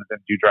and gyms and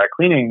do dry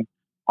cleaning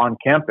on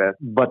campus,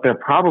 but they're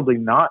probably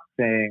not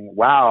saying,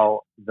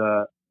 wow,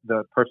 the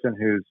person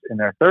who's in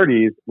their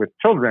 30s with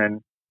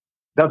children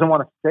doesn't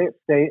want to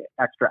stay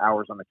extra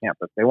hours on the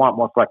campus. They want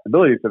more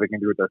flexibility so they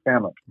can do it with their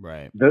family.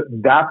 Right.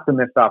 That's the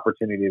missed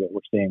opportunity that we're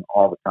seeing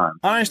all the time.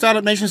 All right,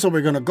 Startup Nation, so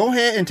we're going to go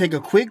ahead and take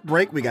a quick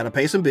break. We got to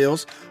pay some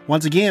bills.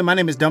 Once again, my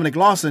name is Dominic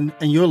Lawson,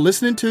 and you're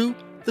listening to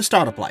The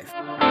Startup Life.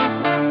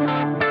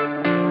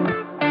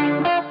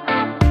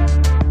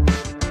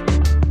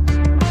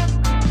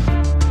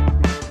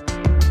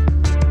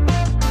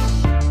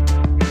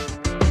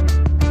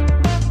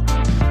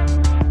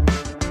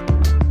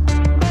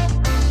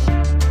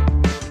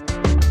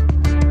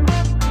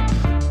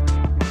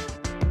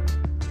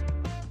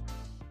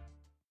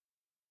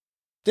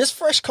 This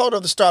fresh coat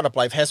of the Startup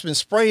Life has been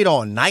sprayed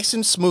on nice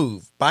and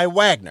smooth by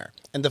Wagner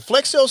and the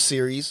Flexio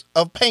series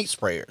of paint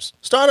sprayers.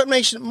 Startup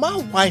Nation, my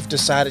wife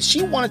decided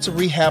she wanted to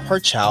rehab her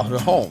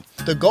childhood home.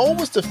 The goal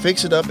was to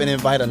fix it up and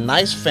invite a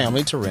nice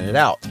family to rent it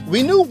out.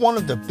 We knew one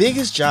of the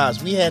biggest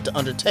jobs we had to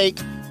undertake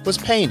was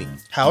painting.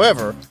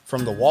 However,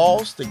 from the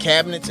walls, the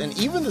cabinets, and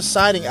even the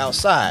siding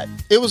outside,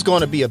 it was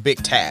going to be a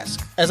big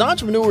task. As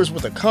entrepreneurs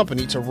with a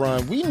company to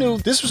run, we knew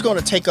this was going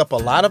to take up a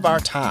lot of our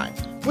time,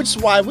 which is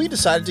why we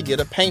decided to get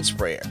a paint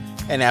sprayer.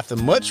 And after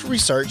much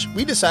research,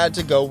 we decided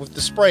to go with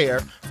the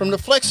sprayer from the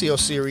Flexio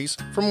series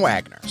from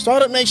Wagner.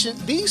 Startup Nation,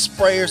 these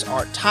sprayers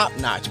are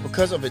top-notch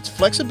because of its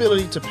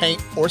flexibility to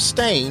paint or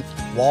stain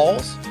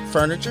walls,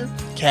 furniture,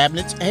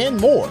 cabinets, and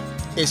more.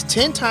 It's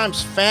 10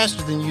 times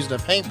faster than using a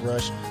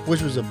paintbrush,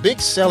 which was a big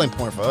selling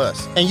point for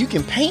us. And you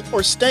can paint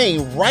or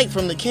stain right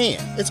from the can.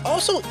 It's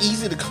also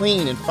easy to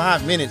clean in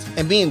 5 minutes,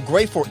 and being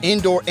great for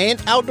indoor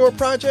and outdoor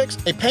projects,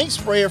 a paint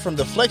sprayer from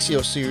the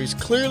Flexio series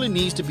clearly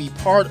needs to be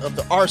part of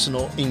the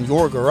arsenal in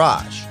your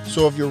garage.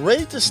 So if you're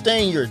ready to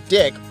stain your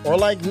deck, or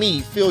like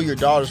me, fill your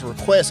daughter's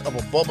request of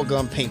a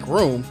bubblegum pink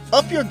room,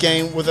 up your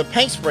game with a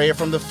paint sprayer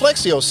from the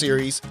Flexio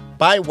series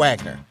by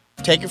Wagner.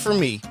 Take it from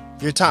me,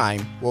 your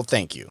time will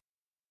thank you.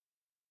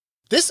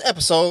 This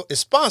episode is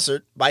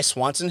sponsored by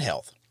Swanson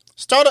Health.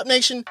 Startup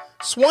Nation,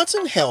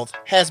 Swanson Health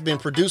has been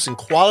producing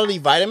quality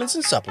vitamins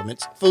and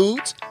supplements,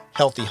 foods,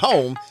 healthy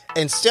home,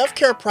 and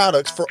self-care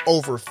products for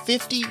over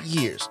 50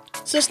 years.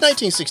 Since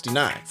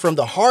 1969, from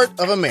the heart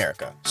of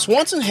America,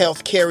 Swanson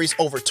Health carries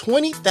over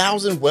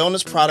 20,000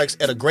 wellness products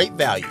at a great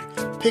value.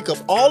 Pick up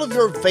all of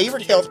your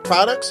favorite health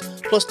products,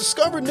 plus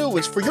discover new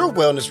ones for your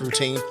wellness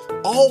routine,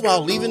 all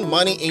while leaving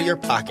money in your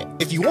pocket.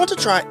 If you want to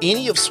try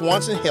any of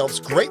Swanson Health's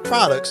great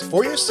products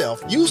for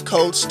yourself, use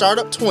code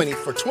STARTUP20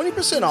 for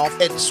 20%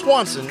 off at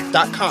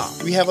swanson.com.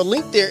 We have a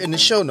link there in the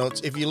show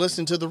notes if you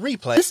listen to the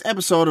replay. This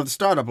episode of The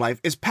Startup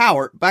Life is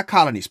powered by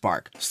Colony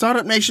Spark.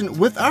 Startup Nation,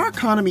 with our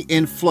economy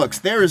in flux,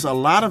 there is a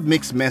lot of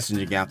mixed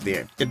messaging out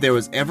there. If there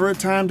was ever a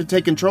time to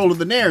take control of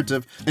the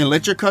narrative and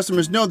let your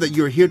customers know that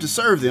you're here to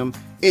serve them,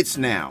 it's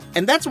now.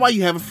 And that's why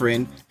you have a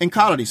friend in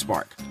Colony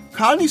Spark.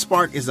 Colony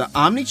Spark is an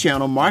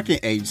omni-channel marketing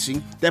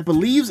agency that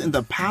believes in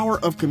the power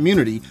of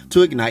community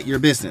to ignite your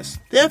business.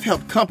 They have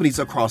helped companies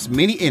across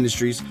many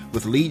industries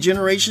with lead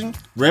generation,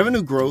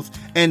 revenue growth,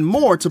 and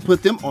more to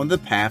put them on the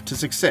path to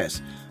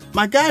success.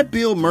 My guy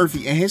Bill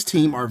Murphy and his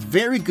team are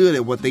very good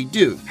at what they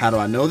do. How do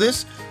I know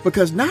this?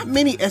 Because not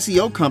many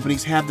SEO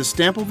companies have the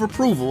stamp of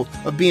approval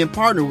of being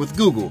partnered with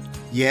Google.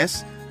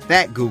 Yes,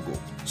 that Google.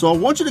 So I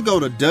want you to go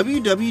to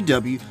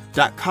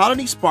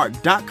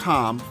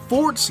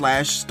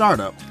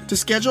www.colonyspark.com/startup to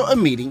schedule a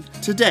meeting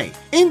today.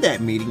 In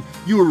that meeting,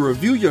 you will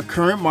review your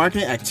current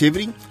marketing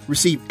activity,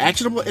 receive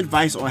actionable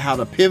advice on how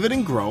to pivot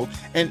and grow,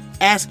 and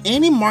ask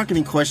any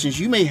marketing questions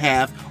you may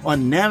have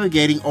on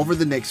navigating over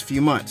the next few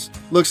months.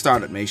 Look,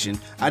 Startup Nation,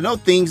 I know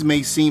things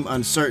may seem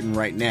uncertain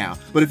right now,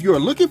 but if you are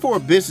looking for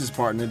a business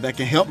partner that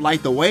can help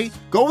light the way,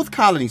 go with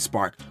Colony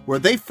Spark, where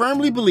they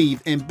firmly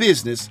believe in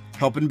business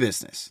helping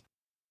business.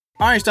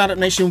 All right, Startup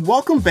Nation,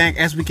 welcome back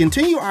as we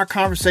continue our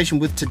conversation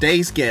with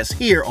today's guest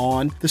here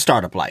on The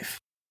Startup Life.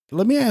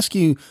 Let me ask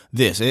you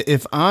this.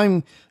 If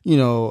I'm,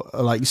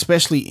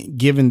 especially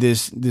given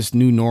this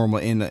new normal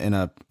in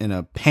a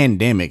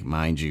pandemic,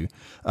 mind you,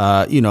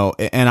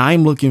 and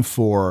I'm looking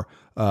for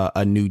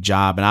a new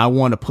job and I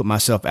want to put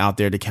myself out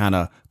there to kind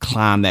of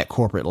climb that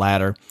corporate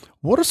ladder,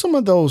 what are some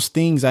of those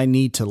things I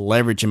need to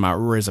leverage in my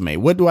resume?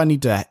 What do I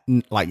need to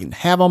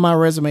have on my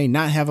resume,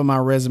 not have on my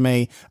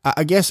resume?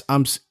 I guess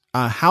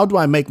how do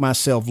I make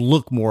myself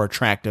look more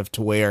attractive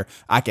to where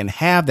I can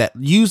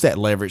use that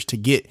leverage to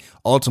get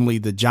ultimately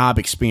the job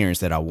experience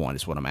that I want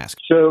is what I'm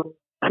asking. So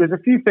there's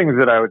a few things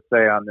that I would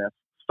say on this,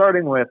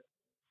 starting with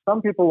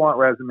some people want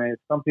resumes,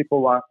 some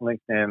people want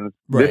LinkedIn.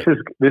 Right.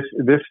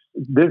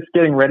 This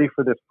getting ready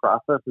for this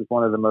process is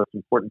one of the most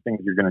important things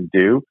you're going to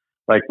do.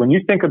 Like when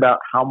you think about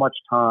how much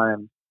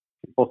time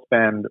people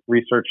spend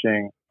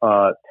researching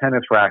a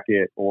tennis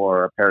racket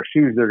or a pair of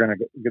shoes they're going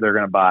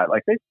to buy,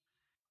 like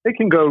they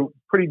can go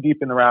pretty deep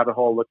in the rabbit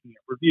hole looking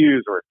at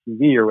reviews or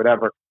TV or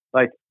whatever.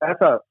 Like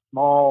that's a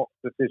small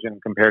decision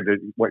compared to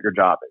what your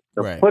job is.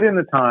 So put in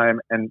the time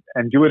and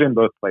do it in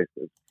both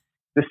places.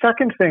 The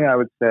second thing I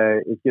would say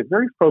is get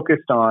very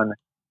focused on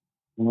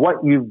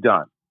what you've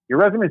done. Your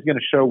resume is going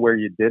to show where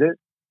you did it,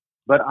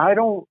 but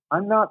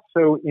I'm not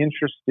so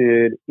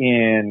interested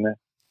in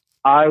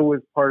I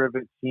was part of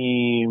a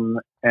team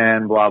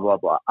and blah, blah,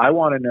 blah. I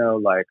want to know,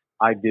 like,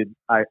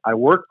 I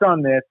worked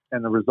on this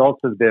and the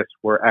results of this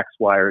were X,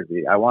 Y, or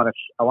Z. I want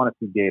to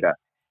see data.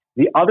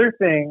 The other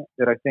thing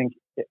that I think,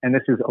 and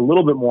this is a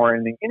little bit more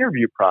in the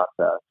interview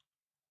process,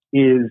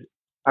 is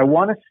I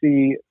want to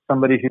see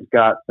somebody who's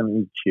got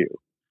some EQ.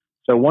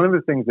 So one of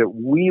the things that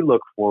we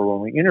look for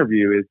when we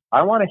interview is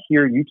I want to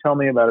hear you tell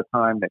me about a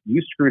time that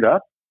you screwed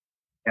up,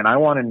 and I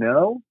want to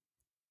know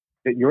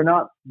that you're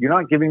not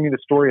giving me the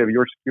story of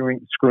your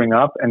screwing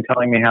up and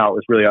telling me how it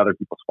was really other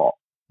people's fault.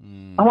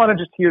 I want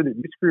to just hear that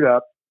you screwed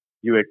up,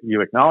 you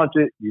acknowledge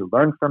it, you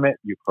learned from it,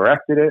 you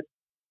corrected it,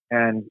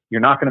 and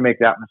you're not going to make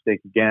that mistake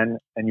again,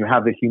 and you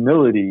have the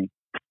humility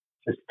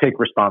to take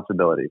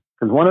responsibility.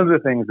 Because one of the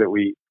things that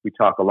we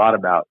talk a lot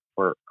about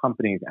for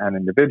companies and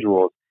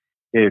individuals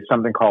is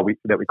something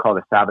that we call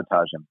the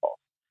sabotage impulse.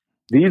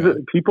 These are,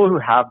 people who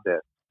have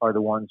this are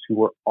the ones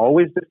who are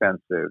always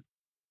defensive.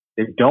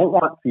 They don't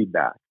want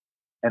feedback.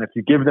 And if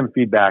you give them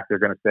feedback, they're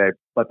going to say,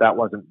 but that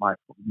wasn't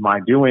my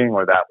doing,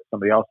 or that was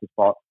somebody else's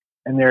fault.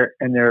 And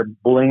they're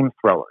blame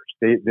throwers.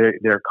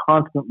 They're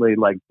constantly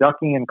like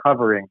ducking and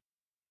covering.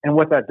 And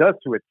what that does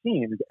to a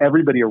team is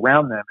everybody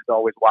around them is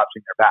always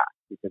watching their back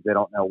because they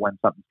don't know when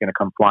something's going to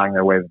come flying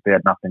their way that they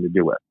had nothing to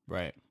do with.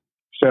 Right.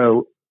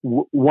 So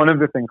one of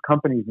the things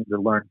companies need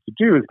to learn to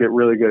do is get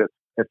really good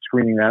at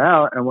screening that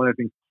out. And one of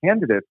the things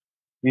candidates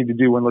need to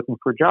do when looking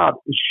for a job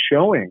is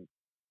showing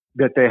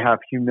that they have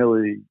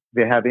humility,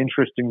 they have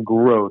interest in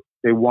growth,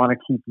 they want to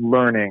keep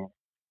learning.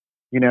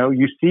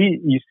 You see,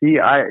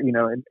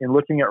 in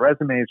looking at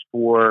resumes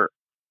for,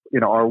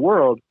 our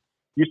world,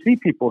 you see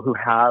people who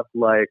have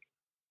like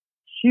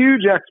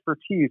huge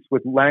expertise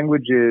with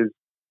languages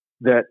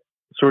that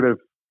sort of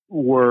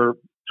were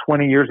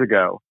 20 years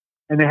ago,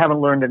 and they haven't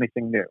learned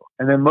anything new.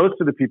 And then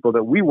most of the people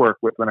that we work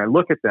with, when I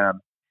look at them,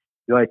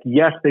 they're like,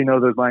 yes, they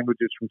know those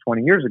languages from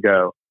 20 years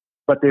ago,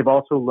 but they've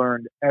also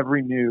learned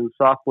every new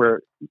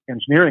software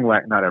engineering,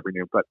 not every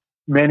new, but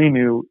many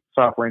new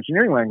software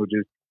engineering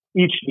languages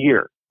each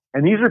year.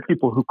 And these are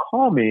people who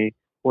call me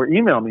or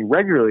email me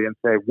regularly and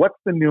say, what's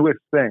the newest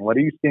thing? What are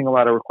you seeing a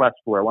lot of requests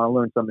for? I want to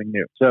learn something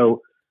new.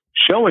 So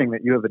showing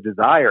that you have a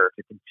desire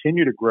to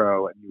continue to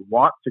grow and you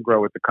want to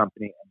grow with the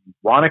company and you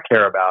want to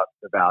care about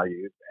the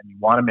values and you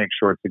want to make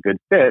sure it's a good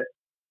fit,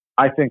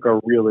 I think are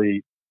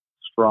really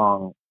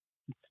strong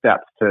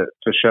steps to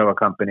show a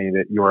company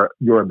that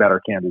you're a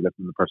better candidate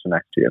than the person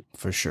next to you.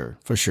 For sure.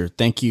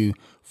 Thank you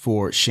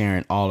for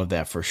sharing all of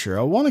that. For sure.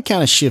 I want to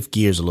kind of shift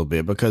gears a little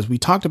bit because we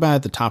talked about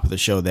at the top of the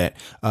show that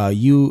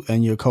you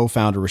and your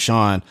co-founder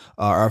Rashawn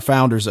are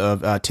founders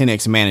of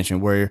 10X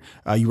Management, where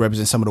you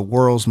represent some of the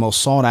world's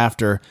most sought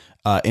after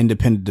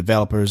independent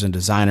developers and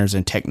designers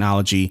and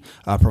technology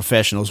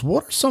professionals.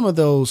 What are some of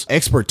those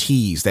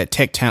expertise that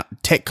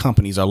tech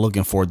companies are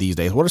looking for these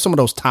days? What are some of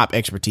those top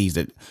expertise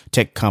that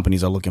tech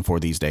companies are looking for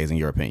these days, in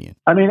your opinion?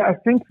 I mean, I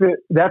think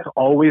that's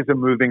always a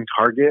moving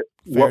target.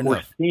 Fair what enough.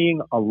 We're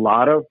seeing a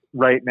lot of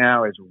right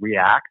now is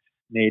React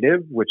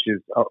Native, which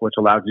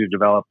allows you to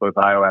develop both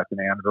iOS and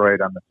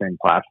Android on the same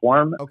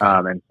platform,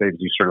 and saves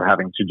you sort of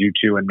having to do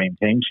two and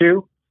maintain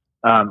two.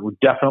 We're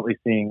definitely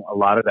seeing a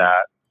lot of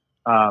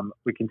that.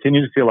 We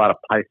continue to see a lot of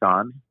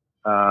Python,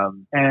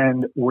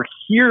 and we're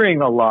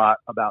hearing a lot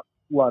about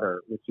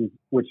Flutter,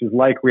 which is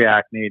like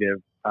React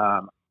Native,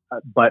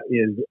 but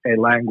is a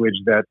language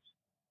that's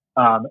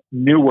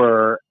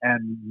newer,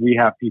 and we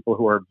have people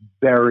who are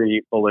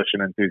very bullish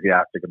and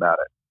enthusiastic about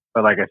it.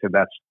 But like I said,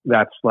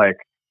 that's like,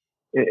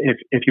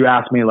 if you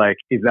ask me, like,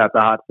 is that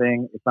the hot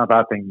thing? It's not the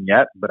hot thing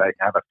yet, but I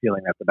have a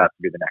feeling that's about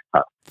to be the next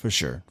hot. For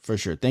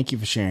sure. Thank you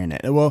for sharing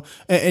that. Well,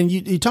 and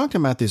you talked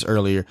about this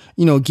earlier,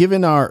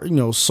 given our,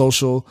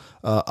 social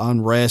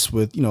unrest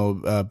with,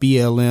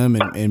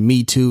 BLM and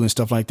Me Too and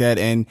stuff like that.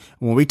 And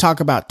when we talk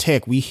about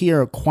tech, we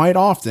hear quite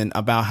often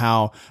about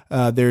how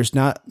there's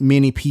not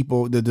many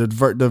people, the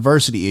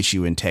diversity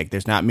issue in tech.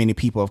 There's not many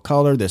people of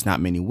color. There's not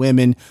many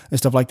women and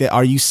stuff like that.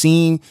 Are you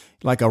seeing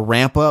like a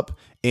ramp up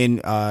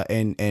in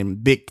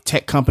big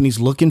tech companies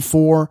looking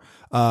for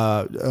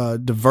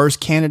diverse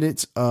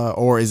candidates,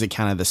 or is it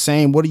kind of the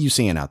same? What are you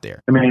seeing out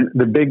there? I mean,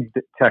 the big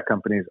tech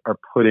companies are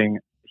putting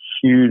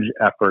huge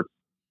efforts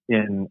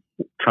in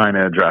trying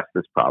to address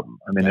this problem.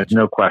 I mean, There's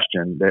no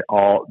question. They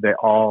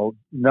all,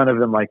 none of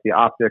them like the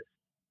optics.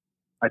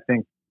 I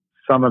think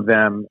some of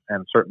them,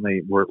 and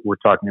certainly we're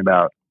talking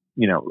about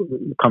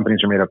companies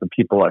are made up of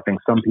people. I think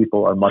some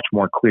people are much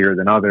more clear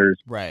than others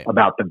Right.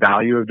 about the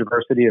value of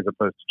diversity as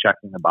opposed to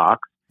checking the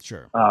box.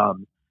 Sure.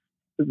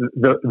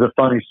 The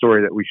funny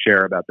story that we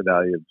share about the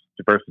value of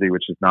diversity,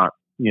 which is not,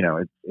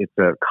 it's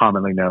a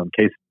commonly known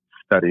case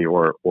study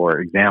or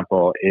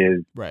example,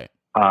 is right.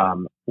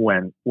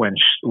 When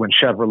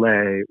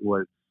Chevrolet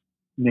was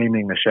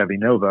naming the Chevy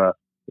Nova,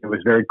 it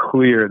was very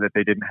clear that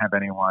they didn't have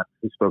anyone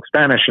who spoke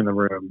Spanish in the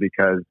room,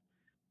 because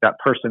that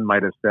person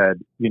might have said,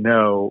 in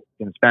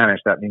Spanish,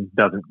 that means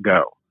doesn't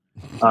go.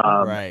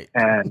 Right.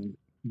 And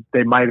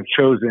they might have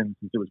chosen,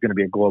 since it was going to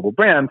be a global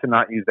brand, to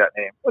not use that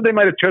name. Or they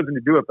might have chosen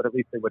to do it, but at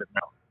least they would have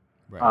known.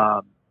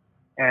 Right.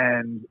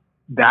 And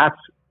that's,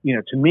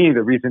 to me,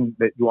 the reason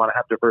that you want to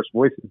have diverse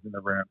voices in the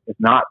room is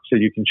not so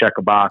you can check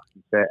a box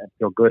and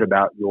feel good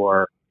about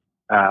your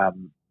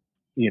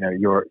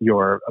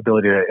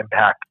ability to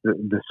impact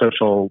the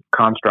social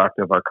construct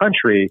of our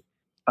country,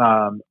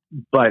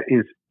 but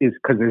is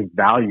because there's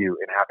value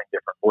in having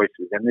different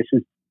voices. And this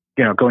is,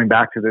 going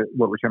back to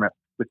what we're talking about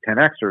with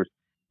 10Xers,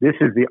 this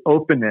is the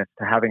openness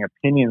to having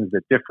opinions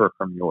that differ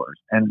from yours,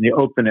 and the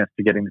openness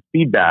to getting the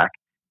feedback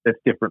that's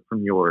different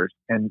from yours.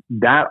 And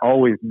that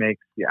always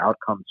makes the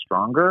outcome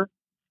stronger.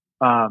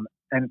 And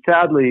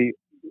sadly,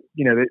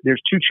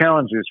 there's two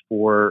challenges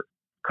for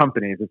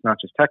companies. It's not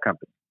just tech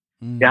companies.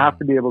 You have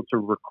to be able to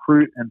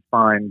recruit and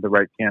find the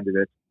right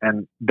candidates.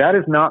 And that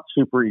is not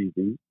super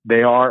easy.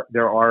 There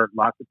are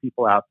lots of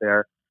people out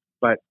there,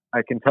 but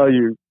I can tell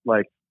you,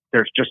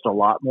 there's just a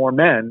lot more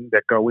men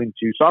that go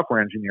into software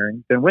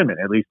engineering than women,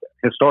 at least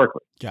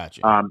historically.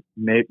 Gotcha.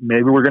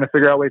 Maybe we're going to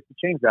figure out ways to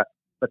change that,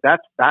 but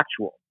that's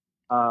factual.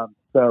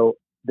 So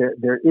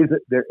there is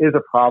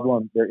a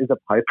problem. There is a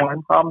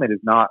pipeline problem.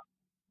 It's not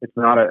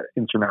an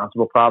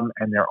insurmountable problem.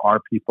 And there are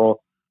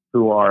people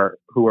who are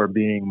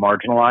being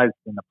marginalized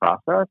in the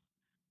process.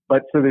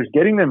 But so there's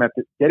getting them at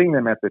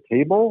the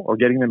table, or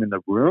getting them in the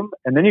room,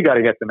 and then you got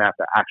to get them at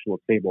the actual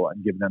table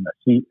and give them a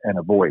seat and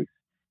a voice.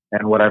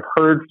 And what I've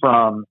heard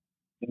from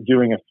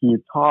doing a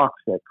few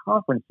talks at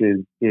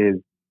conferences is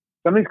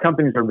some of these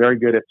companies are very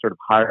good at sort of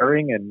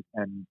hiring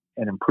and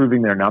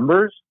improving their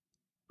numbers,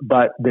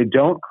 but they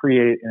don't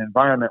create an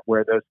environment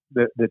where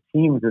the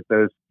teams that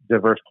those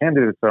diverse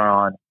candidates are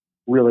on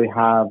really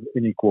have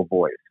an equal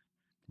voice.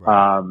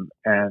 Right.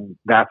 And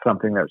that's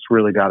something that's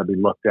really got to be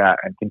looked at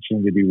and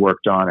continue to be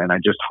worked on. And I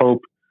just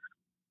hope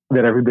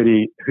that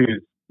everybody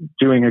who's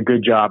doing a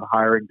good job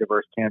hiring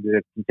diverse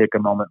candidates can take a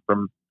moment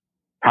from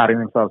patting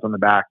themselves on the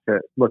back to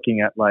looking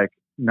at,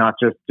 not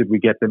just did we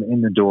get them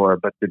in the door,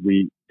 but did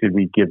we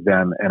give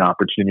them an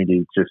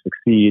opportunity to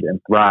succeed and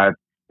thrive?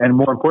 And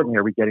more importantly,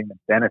 are we getting the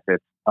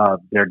benefits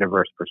of their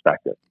diverse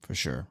perspective? For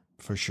sure.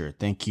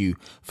 Thank you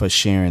for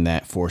sharing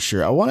that, for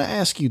sure. I want to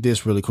ask you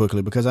this really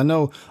quickly, because I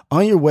know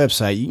on your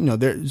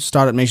website,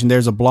 Startup Nation,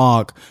 there's a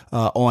blog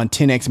on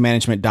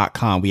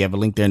 10xmanagement.com. We have a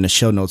link there in the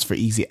show notes for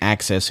easy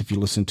access if you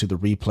listen to the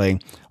replay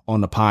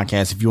on the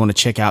podcast. If you want to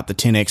check out the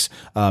 10X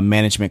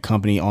management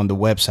company on the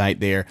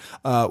website there,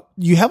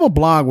 you have a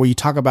blog where you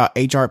talk about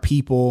HR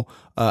people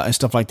and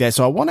stuff like that.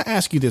 So I want to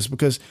ask you this,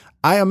 because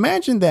I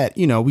imagine that,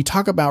 we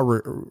talk about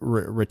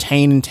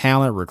retaining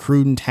talent,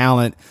 recruiting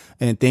talent,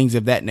 and things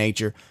of that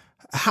nature.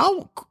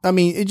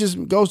 It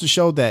just goes to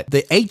show that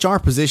the HR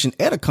position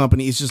at a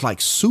company is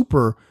just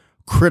super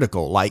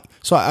critical.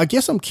 So I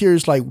guess I'm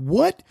curious,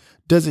 what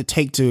does it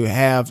take to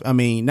have,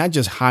 not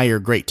just hire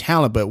great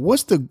talent, but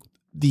what's the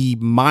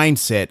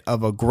mindset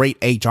of a great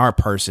HR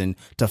person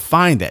to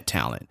find that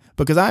talent?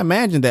 Because I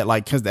imagine that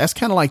because that's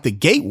kind of the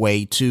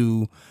gateway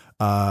to,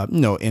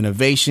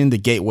 innovation, the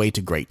gateway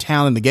to great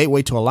talent, the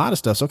gateway to a lot of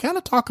stuff. So kind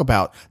of talk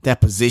about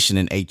that position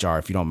in HR,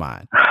 if you don't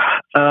mind.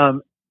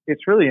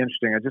 It's really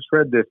interesting. I just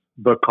read this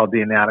book called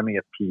The Anatomy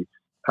of Peace.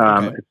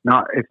 Okay.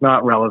 It's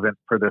not relevant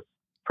for this,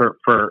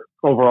 for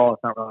overall,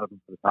 it's not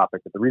relevant for the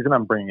topic, but the reason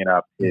I'm bringing it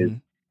up is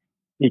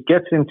it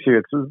gets into,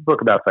 it's a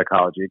book about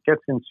psychology. It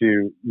gets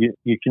into,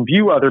 you can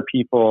view other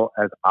people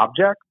as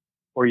objects,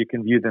 or you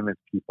can view them as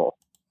people.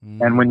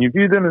 And when you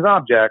view them as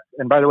objects,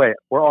 and by the way,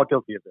 we're all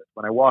guilty of this.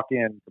 When I walk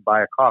in to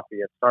buy a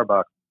coffee at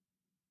Starbucks,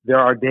 there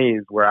are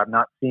days where I'm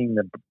not seeing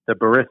the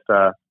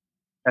barista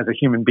as a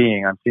human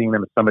being. I'm seeing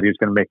them as somebody who's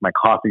going to make my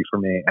coffee for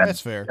me. And that's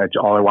fair.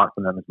 All I want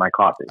from them is my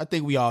coffee. I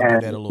think we all do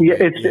that a little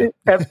bit.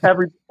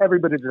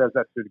 Everybody does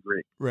that to a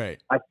degree.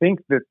 Right. I think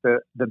that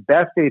the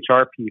best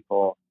HR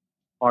people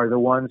are the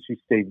ones who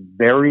stay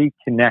very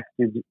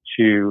connected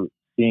to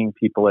seeing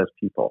people as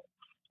people.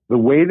 The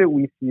way that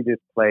we see this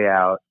play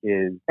out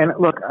is, and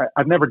look,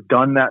 I've never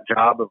done that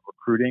job of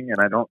recruiting,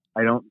 and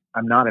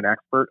I'm not an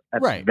expert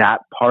at that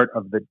part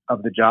of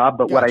the job.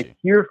 But what I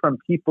hear from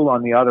people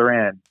on the other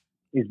end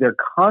is they're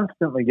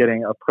constantly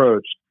getting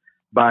approached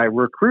by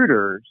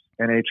recruiters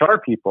and HR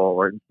people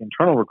or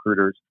internal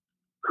recruiters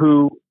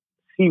who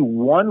see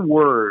one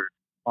word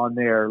on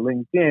their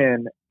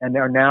LinkedIn and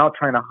they're now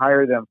trying to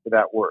hire them for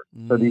that word.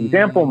 So the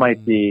example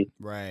might be,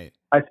 I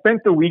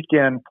spent the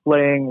weekend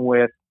playing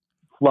with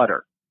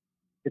Flutter.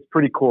 It's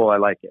pretty cool. I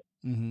like it.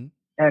 Mm-hmm.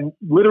 And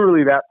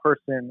literally that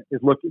person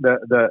is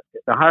the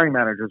hiring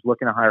manager is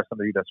looking to hire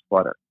somebody who does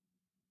Flutter.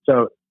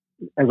 So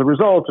as a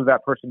result of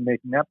that person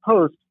making that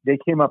post, they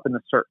came up in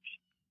the search.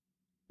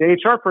 The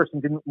HR person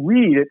didn't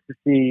read it to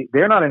see,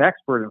 they're not an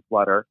expert in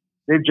Flutter.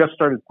 They've just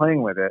started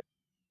playing with it.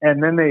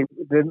 And then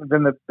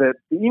the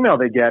email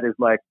they get is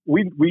like,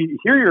 we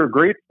hear you're a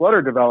great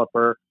Flutter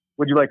developer.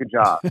 Would you like a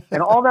job?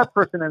 And all that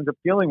person ends up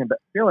feeling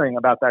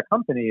about that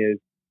company is,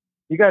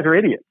 you guys are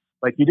idiots.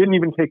 Like, you didn't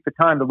even take the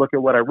time to look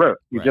at what I wrote.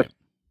 You just,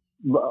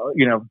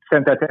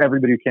 sent that to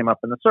everybody who came up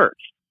in the search.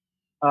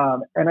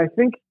 And I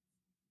think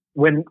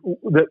when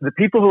the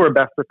people who are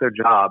best at their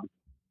jobs,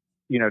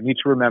 need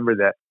to remember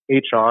that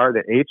HR,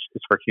 the H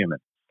is for human.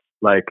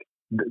 Like,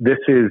 this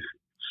is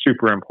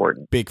super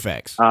important. Big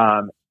facts.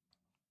 And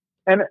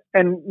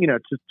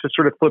to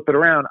sort of flip it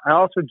around, I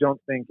also don't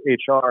think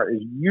HR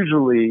is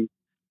usually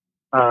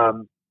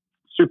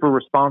super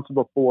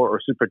responsible for or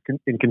super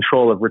in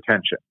control of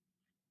retention.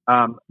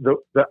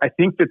 I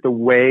think that the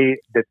way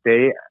that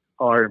they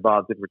are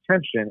involved in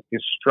retention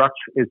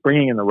is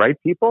bringing in the right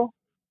people,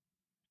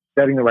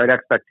 setting the right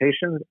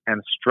expectations,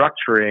 and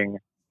structuring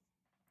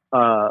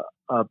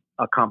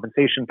a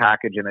compensation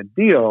package and a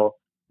deal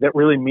that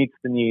really meets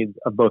the needs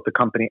of both the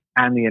company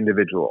and the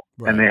individual.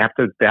 Right. And they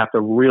have to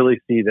really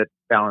see that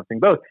balancing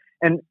both.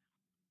 And,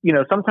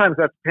 sometimes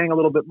that's paying a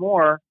little bit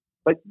more,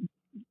 but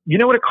you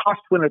know what it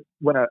costs when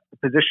a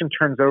position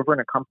turns over in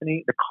a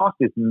company? The cost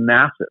is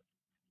massive.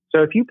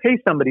 So if you pay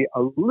somebody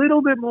a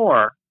little bit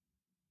more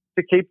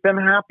to keep them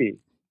happy,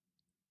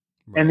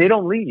 right, and they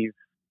don't leave,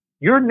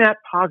 you're net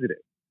positive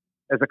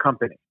as a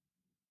company.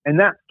 And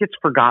that gets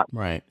forgotten.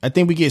 Right. I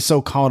think we get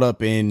so caught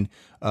up in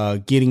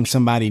getting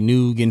somebody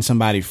new, getting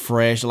somebody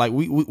fresh. Like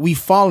we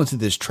fall into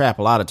this trap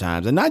a lot of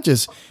times, and not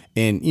just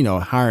in,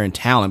 hiring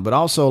talent, but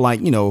also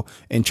like,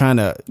 in trying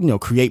to,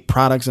 create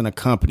products in a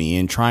company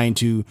and trying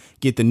to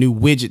get the new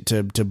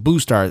widget to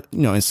boost our,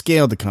 and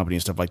scale the company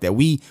and stuff like that.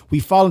 We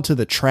fall into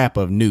the trap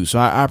of new. So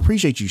I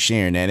appreciate you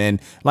sharing that. And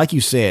like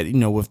you said,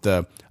 with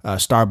the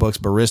Starbucks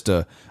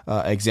barista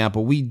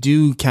example, we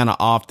do kind of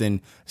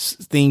often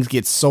things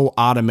get so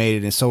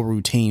automated and so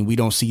routine. We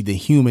don't see the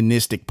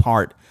humanistic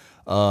part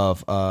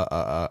of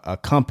a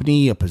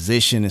company, a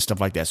position, and stuff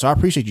like that. So I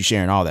appreciate you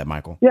sharing all that,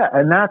 Michael. Yeah,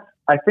 and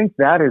I think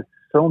that is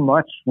so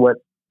much what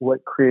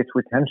creates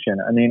retention.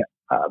 I mean,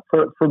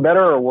 for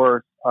better or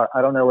worse,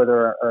 I don't know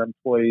whether our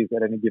employees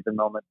at any given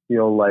moment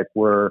feel like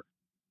we're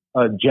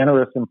a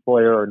generous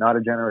employer or not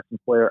a generous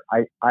employer.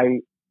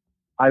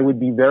 I would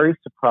be very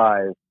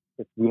surprised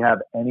if we have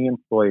any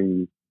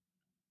employees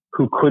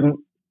who couldn't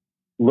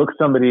look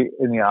somebody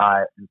in the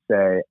eye and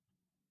say,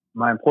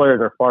 my employers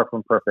are far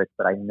from perfect,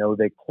 but I know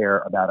they care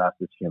about us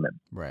as humans.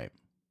 Right.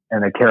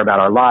 And they care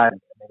about our lives,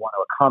 and they want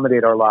to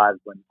accommodate our lives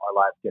when our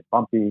lives get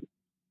bumpy.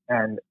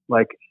 And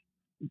that's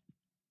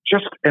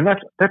just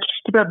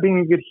about being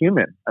a good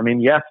human. I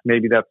mean, yes,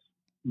 maybe that's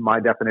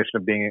my definition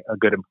of being a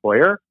good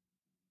employer,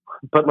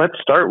 but let's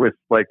start with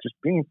just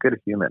being a good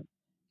human.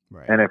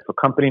 Right. And if a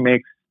company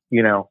makes,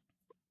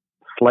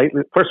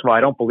 slightly, first of all, I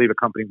don't believe a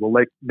company will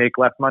make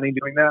less money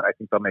doing that. I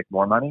think they'll make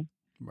more money.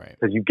 Right.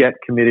 Because you get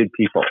committed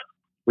people.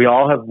 We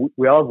all have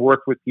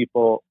worked with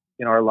people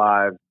in our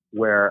lives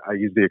where I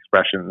use the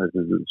expression, this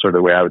is sort of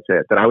the way I would say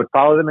it, that I would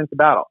follow them into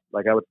battle.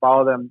 Like, I would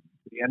follow them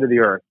to the end of the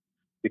earth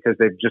because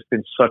they've just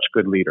been such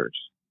good leaders.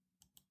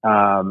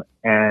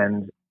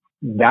 And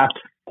that's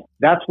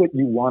what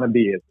you want to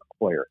be as an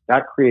employer.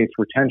 That creates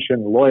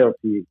retention,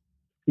 loyalty,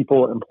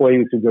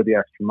 employees who go the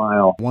extra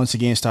mile. Once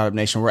again, Startup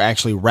Nation, we're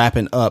actually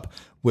wrapping up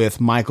with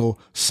Michael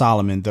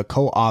Solomon, the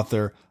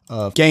co-author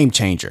of Game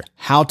Changer,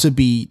 How to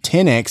Be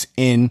 10X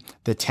in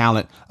the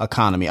Talent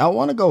Economy. I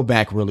want to go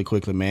back really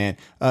quickly, man.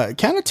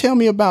 Kind of tell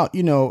me about,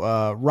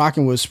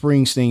 rocking with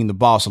Springsteen, the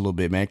boss, a little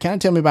bit, man. Kind of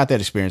tell me about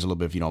that experience a little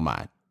bit, if you don't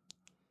mind.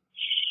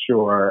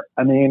 Sure.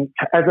 I mean,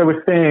 as I was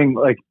saying,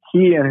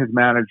 he and his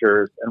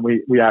managers, and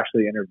we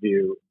actually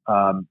interview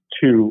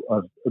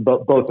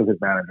both of his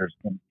managers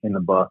in the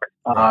book,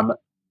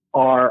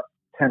 are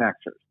 10Xers.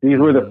 These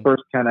were the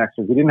first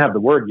 10Xers. We didn't have the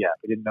word yet.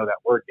 We didn't know that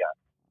word yet.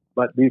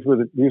 But these were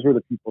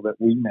the people that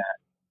we met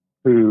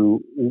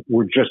who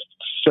were just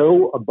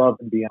so above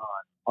and beyond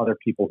other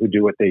people who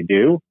do what they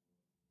do.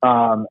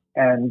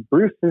 And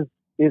Bruce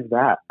is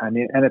that. I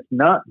mean, and it's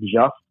not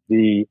just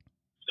the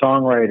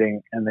songwriting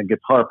and the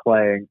guitar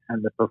playing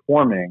and the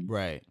performing.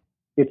 Right.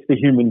 It's the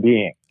human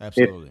being.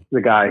 Absolutely. It's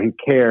the guy who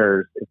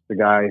cares. It's the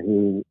guy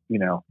who,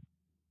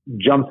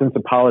 jumps into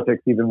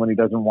politics even when he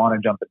doesn't want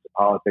to jump into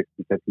politics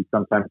because he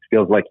sometimes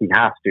feels like he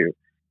has to.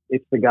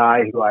 It's the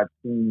guy who I've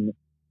seen,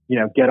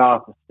 get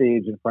off the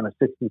stage in front of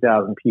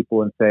 60,000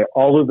 people and say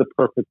all of the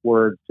perfect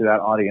words to that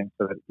audience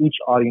so that each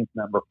audience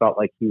member felt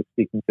like he was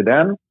speaking to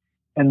them,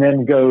 and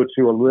then go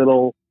to a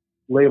little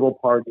label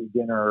party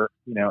dinner,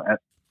 at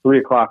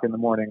 3:00 in the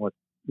morning with,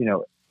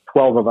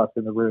 12 of us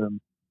in the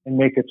room and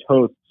make a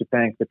toast to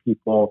thank the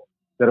people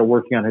that are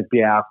working on his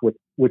behalf with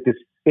this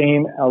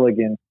same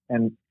elegance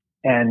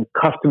and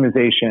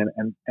customization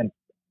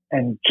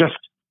and just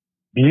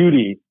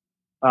beauty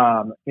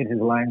in his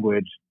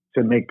language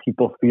to make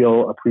people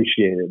feel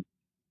appreciated.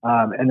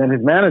 And then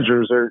his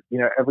managers are,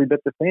 every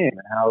bit the same,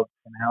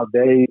 and how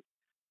they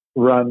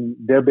run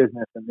their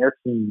business and their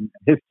team,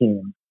 his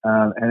team,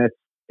 and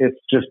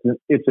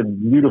it's a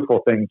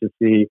beautiful thing to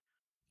see.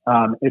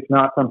 It's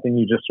not something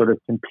you just sort of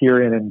can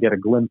peer in and get a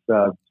glimpse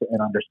of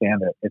and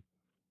understand it.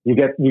 You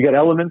get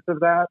elements of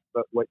that,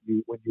 but when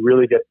you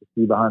really get to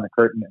see behind the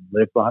curtain and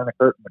live behind the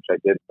curtain, which I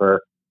did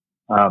for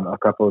a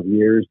couple of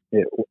years,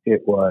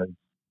 it was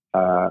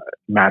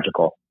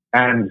magical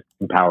and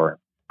empowering.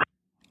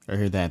 I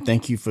hear that.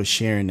 Thank you for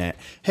sharing that.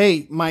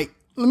 Hey, Mike,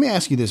 let me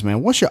ask you this,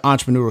 man. What's your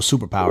entrepreneurial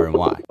superpower and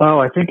why? Oh,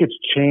 I think it's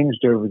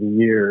changed over the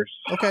years.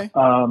 Okay.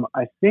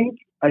 I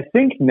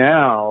think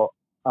now,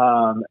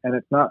 and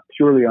it's not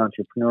purely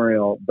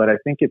entrepreneurial, but I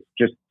think it's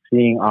just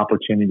seeing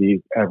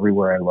opportunities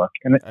everywhere I look.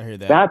 And I hear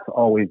that. That's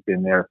always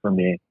been there for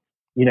me.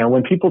 You know,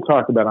 when people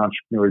talk about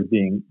entrepreneurs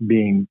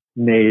being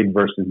made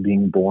versus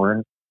being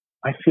born,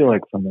 I feel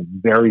like from a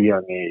very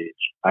young age,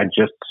 I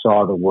just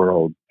saw the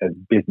world as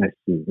businesses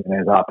and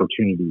as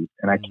opportunities.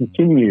 And I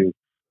continue,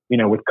 you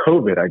know, with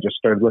COVID, I just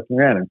started looking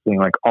around and seeing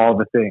like all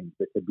the things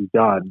that could be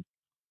done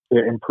to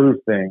improve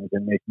things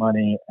and make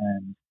money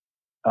and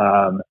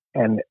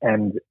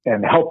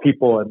help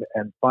people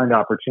and find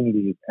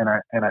opportunities. And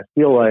I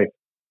feel like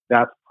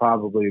that's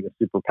probably the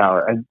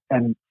superpower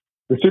and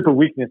the super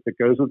weakness that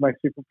goes with my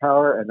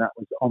superpower. And that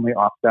was only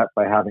offset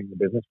by having the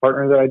business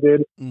partner that I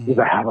did, is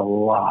I have a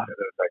lot of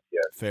those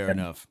ideas. Fair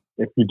enough.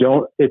 If you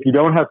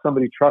don't have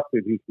somebody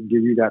trusted who can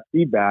give you that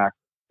feedback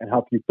and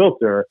help you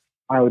filter,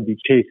 I would be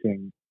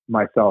chasing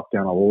myself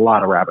down a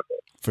lot of rabbit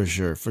holes. For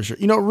sure.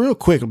 You know, real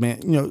quick,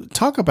 man, you know,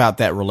 talk about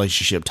that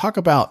relationship. Talk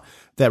about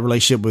that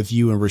relationship with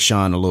you and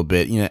Rashawn a little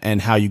bit, you know,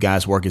 and how you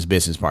guys work as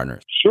business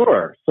partners.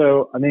 Sure.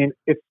 So, I mean,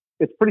 it's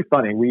pretty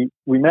funny. We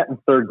met in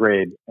third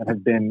grade and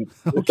have been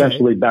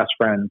essentially best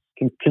friends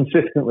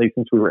consistently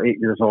since we were 8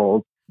 years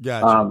old.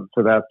 Gotcha.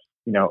 So that's,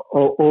 you know,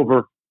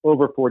 over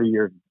 40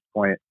 years at this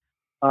point.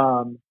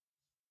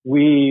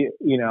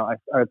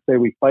 I'd say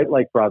we fight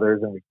like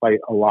brothers and we fight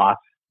a lot.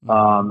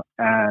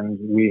 And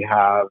we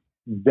have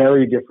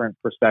very different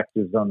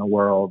perspectives on the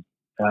world.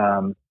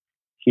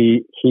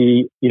 He,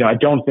 you know, I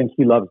don't think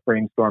he loves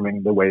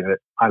brainstorming the way that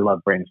I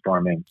love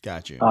brainstorming.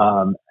 Gotcha.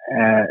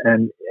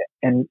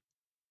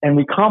 And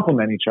we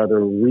complement each other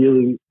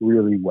really,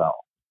 really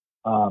well.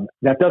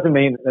 That doesn't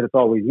mean that it's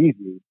always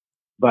easy,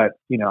 but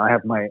you know, I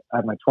had my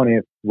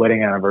 20th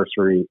wedding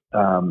anniversary,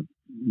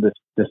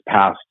 this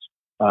past,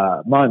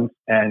 month,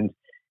 and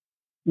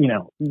you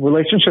know,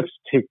 relationships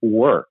take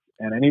work,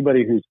 and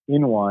anybody who's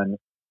in one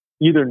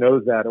either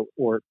knows that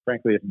or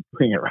frankly isn't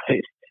doing it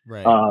right.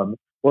 Right.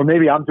 Or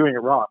maybe I'm doing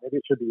it wrong. Maybe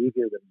it should be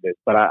easier than it is.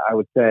 But I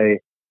would say,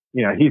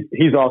 you know,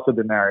 he's also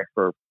been married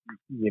for,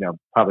 you know,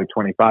 probably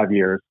 25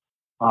 years.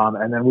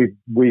 And then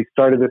we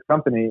started this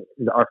company,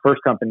 our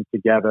first company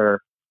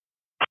together,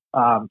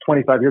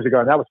 25 years ago.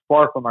 And that was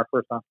far from our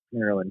first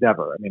entrepreneurial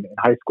endeavor. I mean, in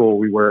high school,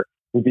 we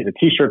did a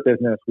t-shirt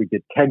business. We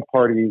did keg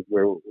parties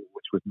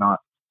which was not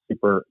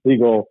super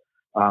legal.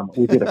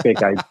 We did a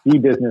fake ID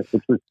business,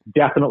 which was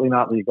definitely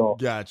not legal.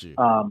 Gotcha.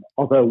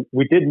 Although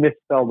we did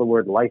misspell the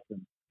word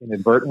license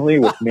inadvertently,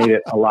 which made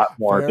it a lot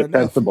more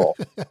defensible.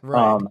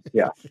 Right.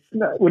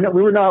 No,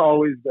 we were not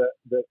always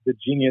the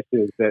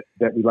geniuses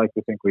that we like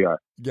to think we are.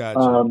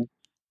 Gotcha.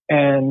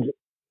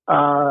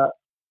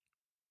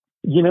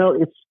 You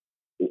know,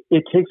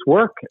 it takes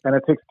work and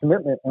it takes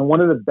commitment. And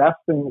one of the best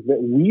things that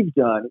we've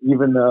done,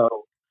 even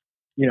though,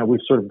 you know,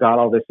 we've sort of got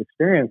all this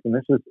experience, and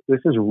this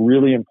is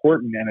really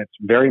important, and it's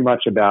very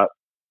much about,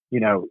 you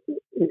know,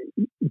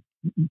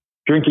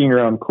 drinking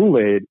your own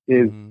Kool-Aid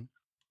is,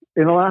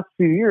 in the last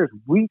few years,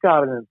 we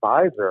got an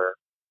advisor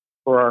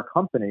for our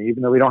company,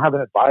 even though we don't have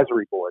an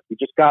advisory board. We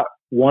just got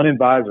one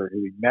advisor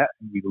who we met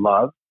and we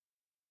love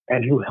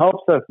and who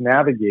helps us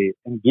navigate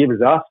and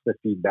gives us the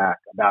feedback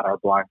about our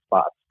blind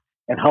spots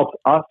and helps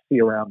us see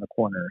around the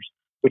corners,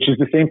 which is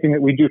the same thing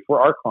that we do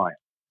for our clients.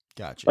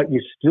 Gotcha. But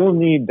you still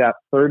need that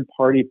third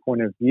party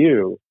point of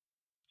view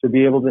to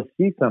be able to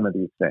see some of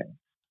these things.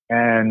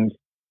 And,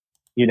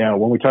 you know,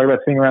 when we talk about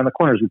seeing around the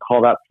corners, we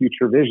call that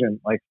future vision.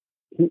 Like,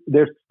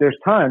 there's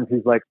times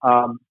he's like,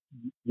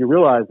 you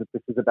realize that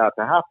this is about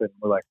to happen.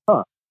 We're like,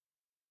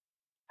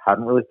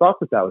 hadn't really thought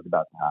that was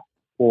about to happen.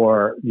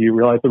 Or you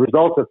realize the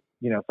result of,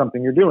 you know,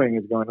 something you're doing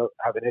is going to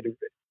have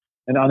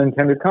an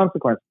unintended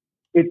consequence.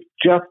 It's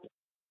just,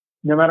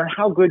 no matter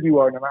how good you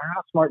are, no matter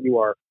how smart you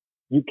are,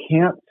 you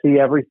can't see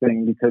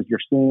everything because you're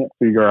seeing it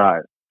through your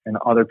eyes, and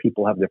other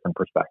people have different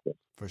perspectives.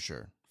 For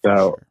sure.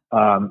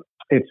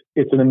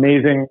 It's an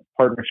amazing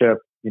partnership.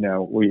 You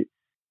know,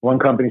 one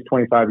company's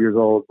 25 years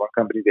old, one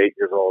company's 8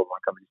 years old, one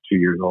company's 2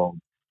 years old.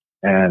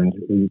 And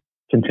we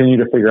continue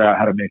to figure out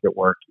how to make it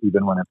work,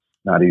 even when it's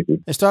not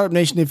easy. And Startup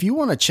Nation, if you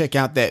want to check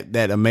out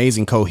that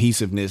amazing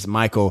cohesiveness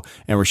Michael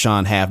and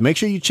Rashawn have, make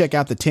sure you check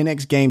out the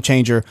 10X Game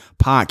Changer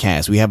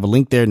podcast. We have a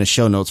link there in the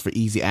show notes for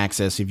easy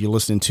access if you're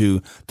listening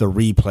to the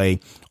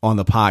replay on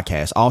the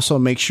podcast. Also,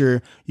 make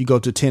sure you go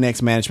to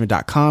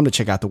 10xmanagement.com to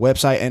check out the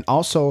website, and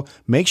also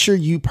make sure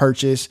you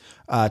purchase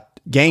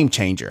Game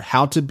Changer,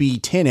 how to be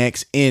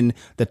 10X in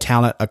the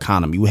talent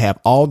economy. We have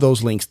all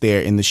those links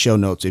there in the show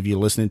notes if you're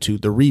listening to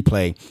the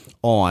replay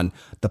on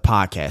the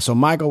podcast. So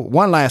Michael,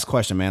 one last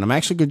question, man. I'm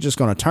actually just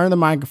going to turn the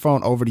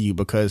microphone over to you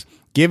because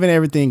given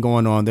everything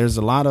going on, there's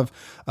a lot of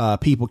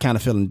people kind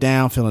of feeling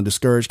down, feeling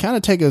discouraged. Kind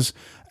of take us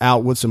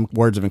out with some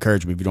words of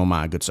encouragement, if you don't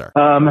mind, good sir.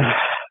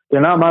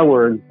 They're not my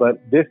words, but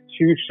this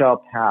too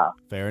shall pass.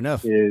 Fair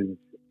enough. Is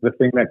the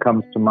thing that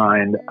comes to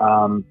mind.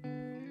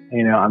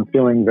 I'm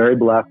feeling very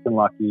blessed and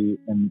lucky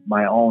in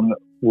my own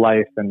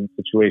life and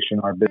situation.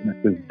 Our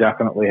businesses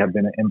definitely have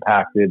been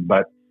impacted,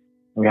 but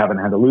we haven't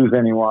had to lose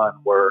anyone.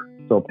 We're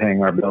still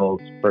paying our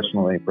bills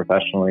personally,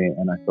 professionally,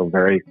 and I feel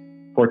very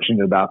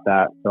fortunate about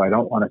that. So I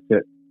don't want to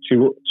sit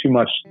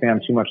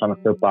stand too much on a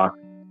soapbox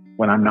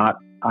when I'm not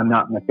in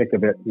the thick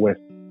of it with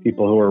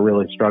people who are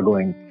really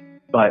struggling.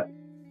 But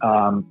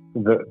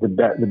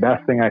the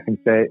best thing I can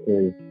say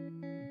is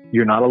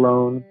you're not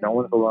alone. No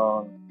one's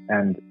alone.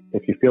 And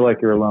if you feel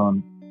like you're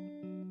alone,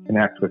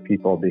 connect with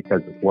people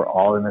because we're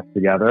all in this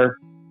together.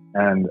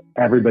 And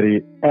everybody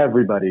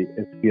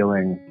is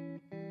feeling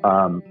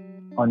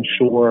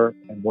unsure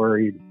and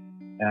worried.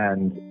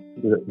 And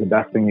the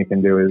best thing you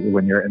can do is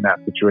when you're in that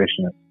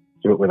situation is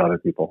do it with other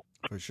people.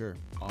 For sure.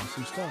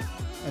 Awesome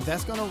stuff. And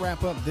that's going to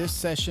wrap up this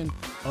session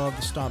of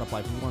The Startup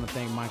Life. We want to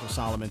thank Michael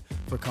Solomon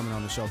for coming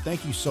on the show.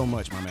 Thank you so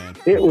much, my man.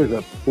 It was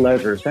a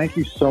pleasure. Thank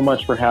you so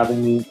much for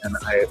having me. And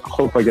I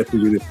hope I get to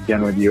do this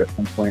again with you at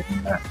some point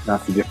in the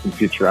not too distant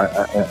future.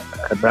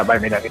 That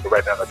might mean I need to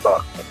write down a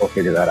thought. We'll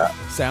figure that out.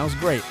 Sounds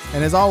great.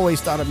 And as always,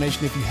 Startup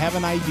Nation, if you have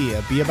an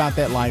idea, be about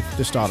that life,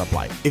 The Startup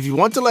Life. If you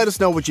want to let us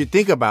know what you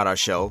think about our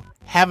show,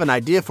 have an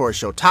idea for a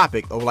show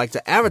topic, or would like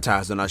to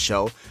advertise on our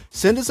show,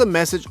 send us a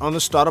message on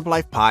the Startup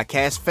Life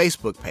Podcast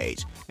Facebook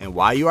page. And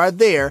while you are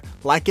there,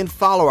 like and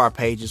follow our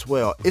page as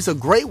well. It's a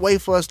great way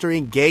for us to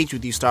engage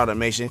with you, Startup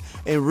Nation,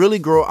 and really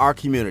grow our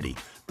community.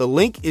 The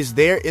link is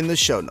there in the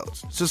show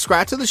notes.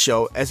 Subscribe to the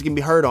show as it can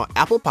be heard on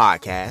Apple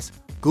Podcasts,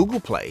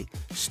 Google Play,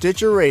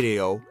 Stitcher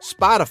Radio,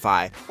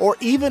 Spotify, or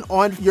even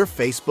on your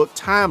Facebook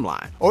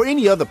timeline or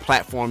any other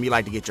platform you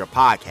like to get your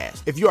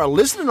podcast. If you are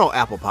listening on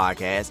Apple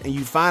Podcasts and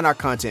you find our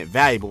content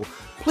valuable,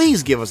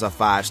 please give us a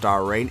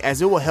 5-star rating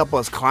as it will help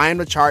us climb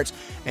the charts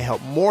and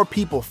help more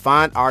people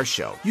find our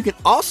show. You can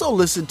also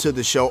listen to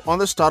the show on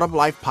the Startup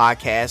Life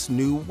Podcast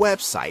new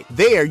website.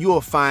 There you will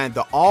find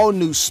the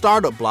all-new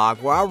startup blog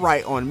where I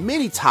write on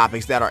many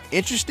topics that are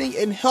interesting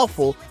and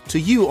helpful to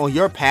you on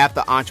your path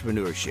to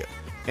entrepreneurship.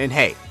 And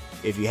hey,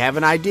 if you have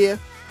an idea,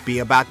 be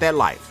about that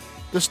life,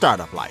 the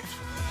startup life.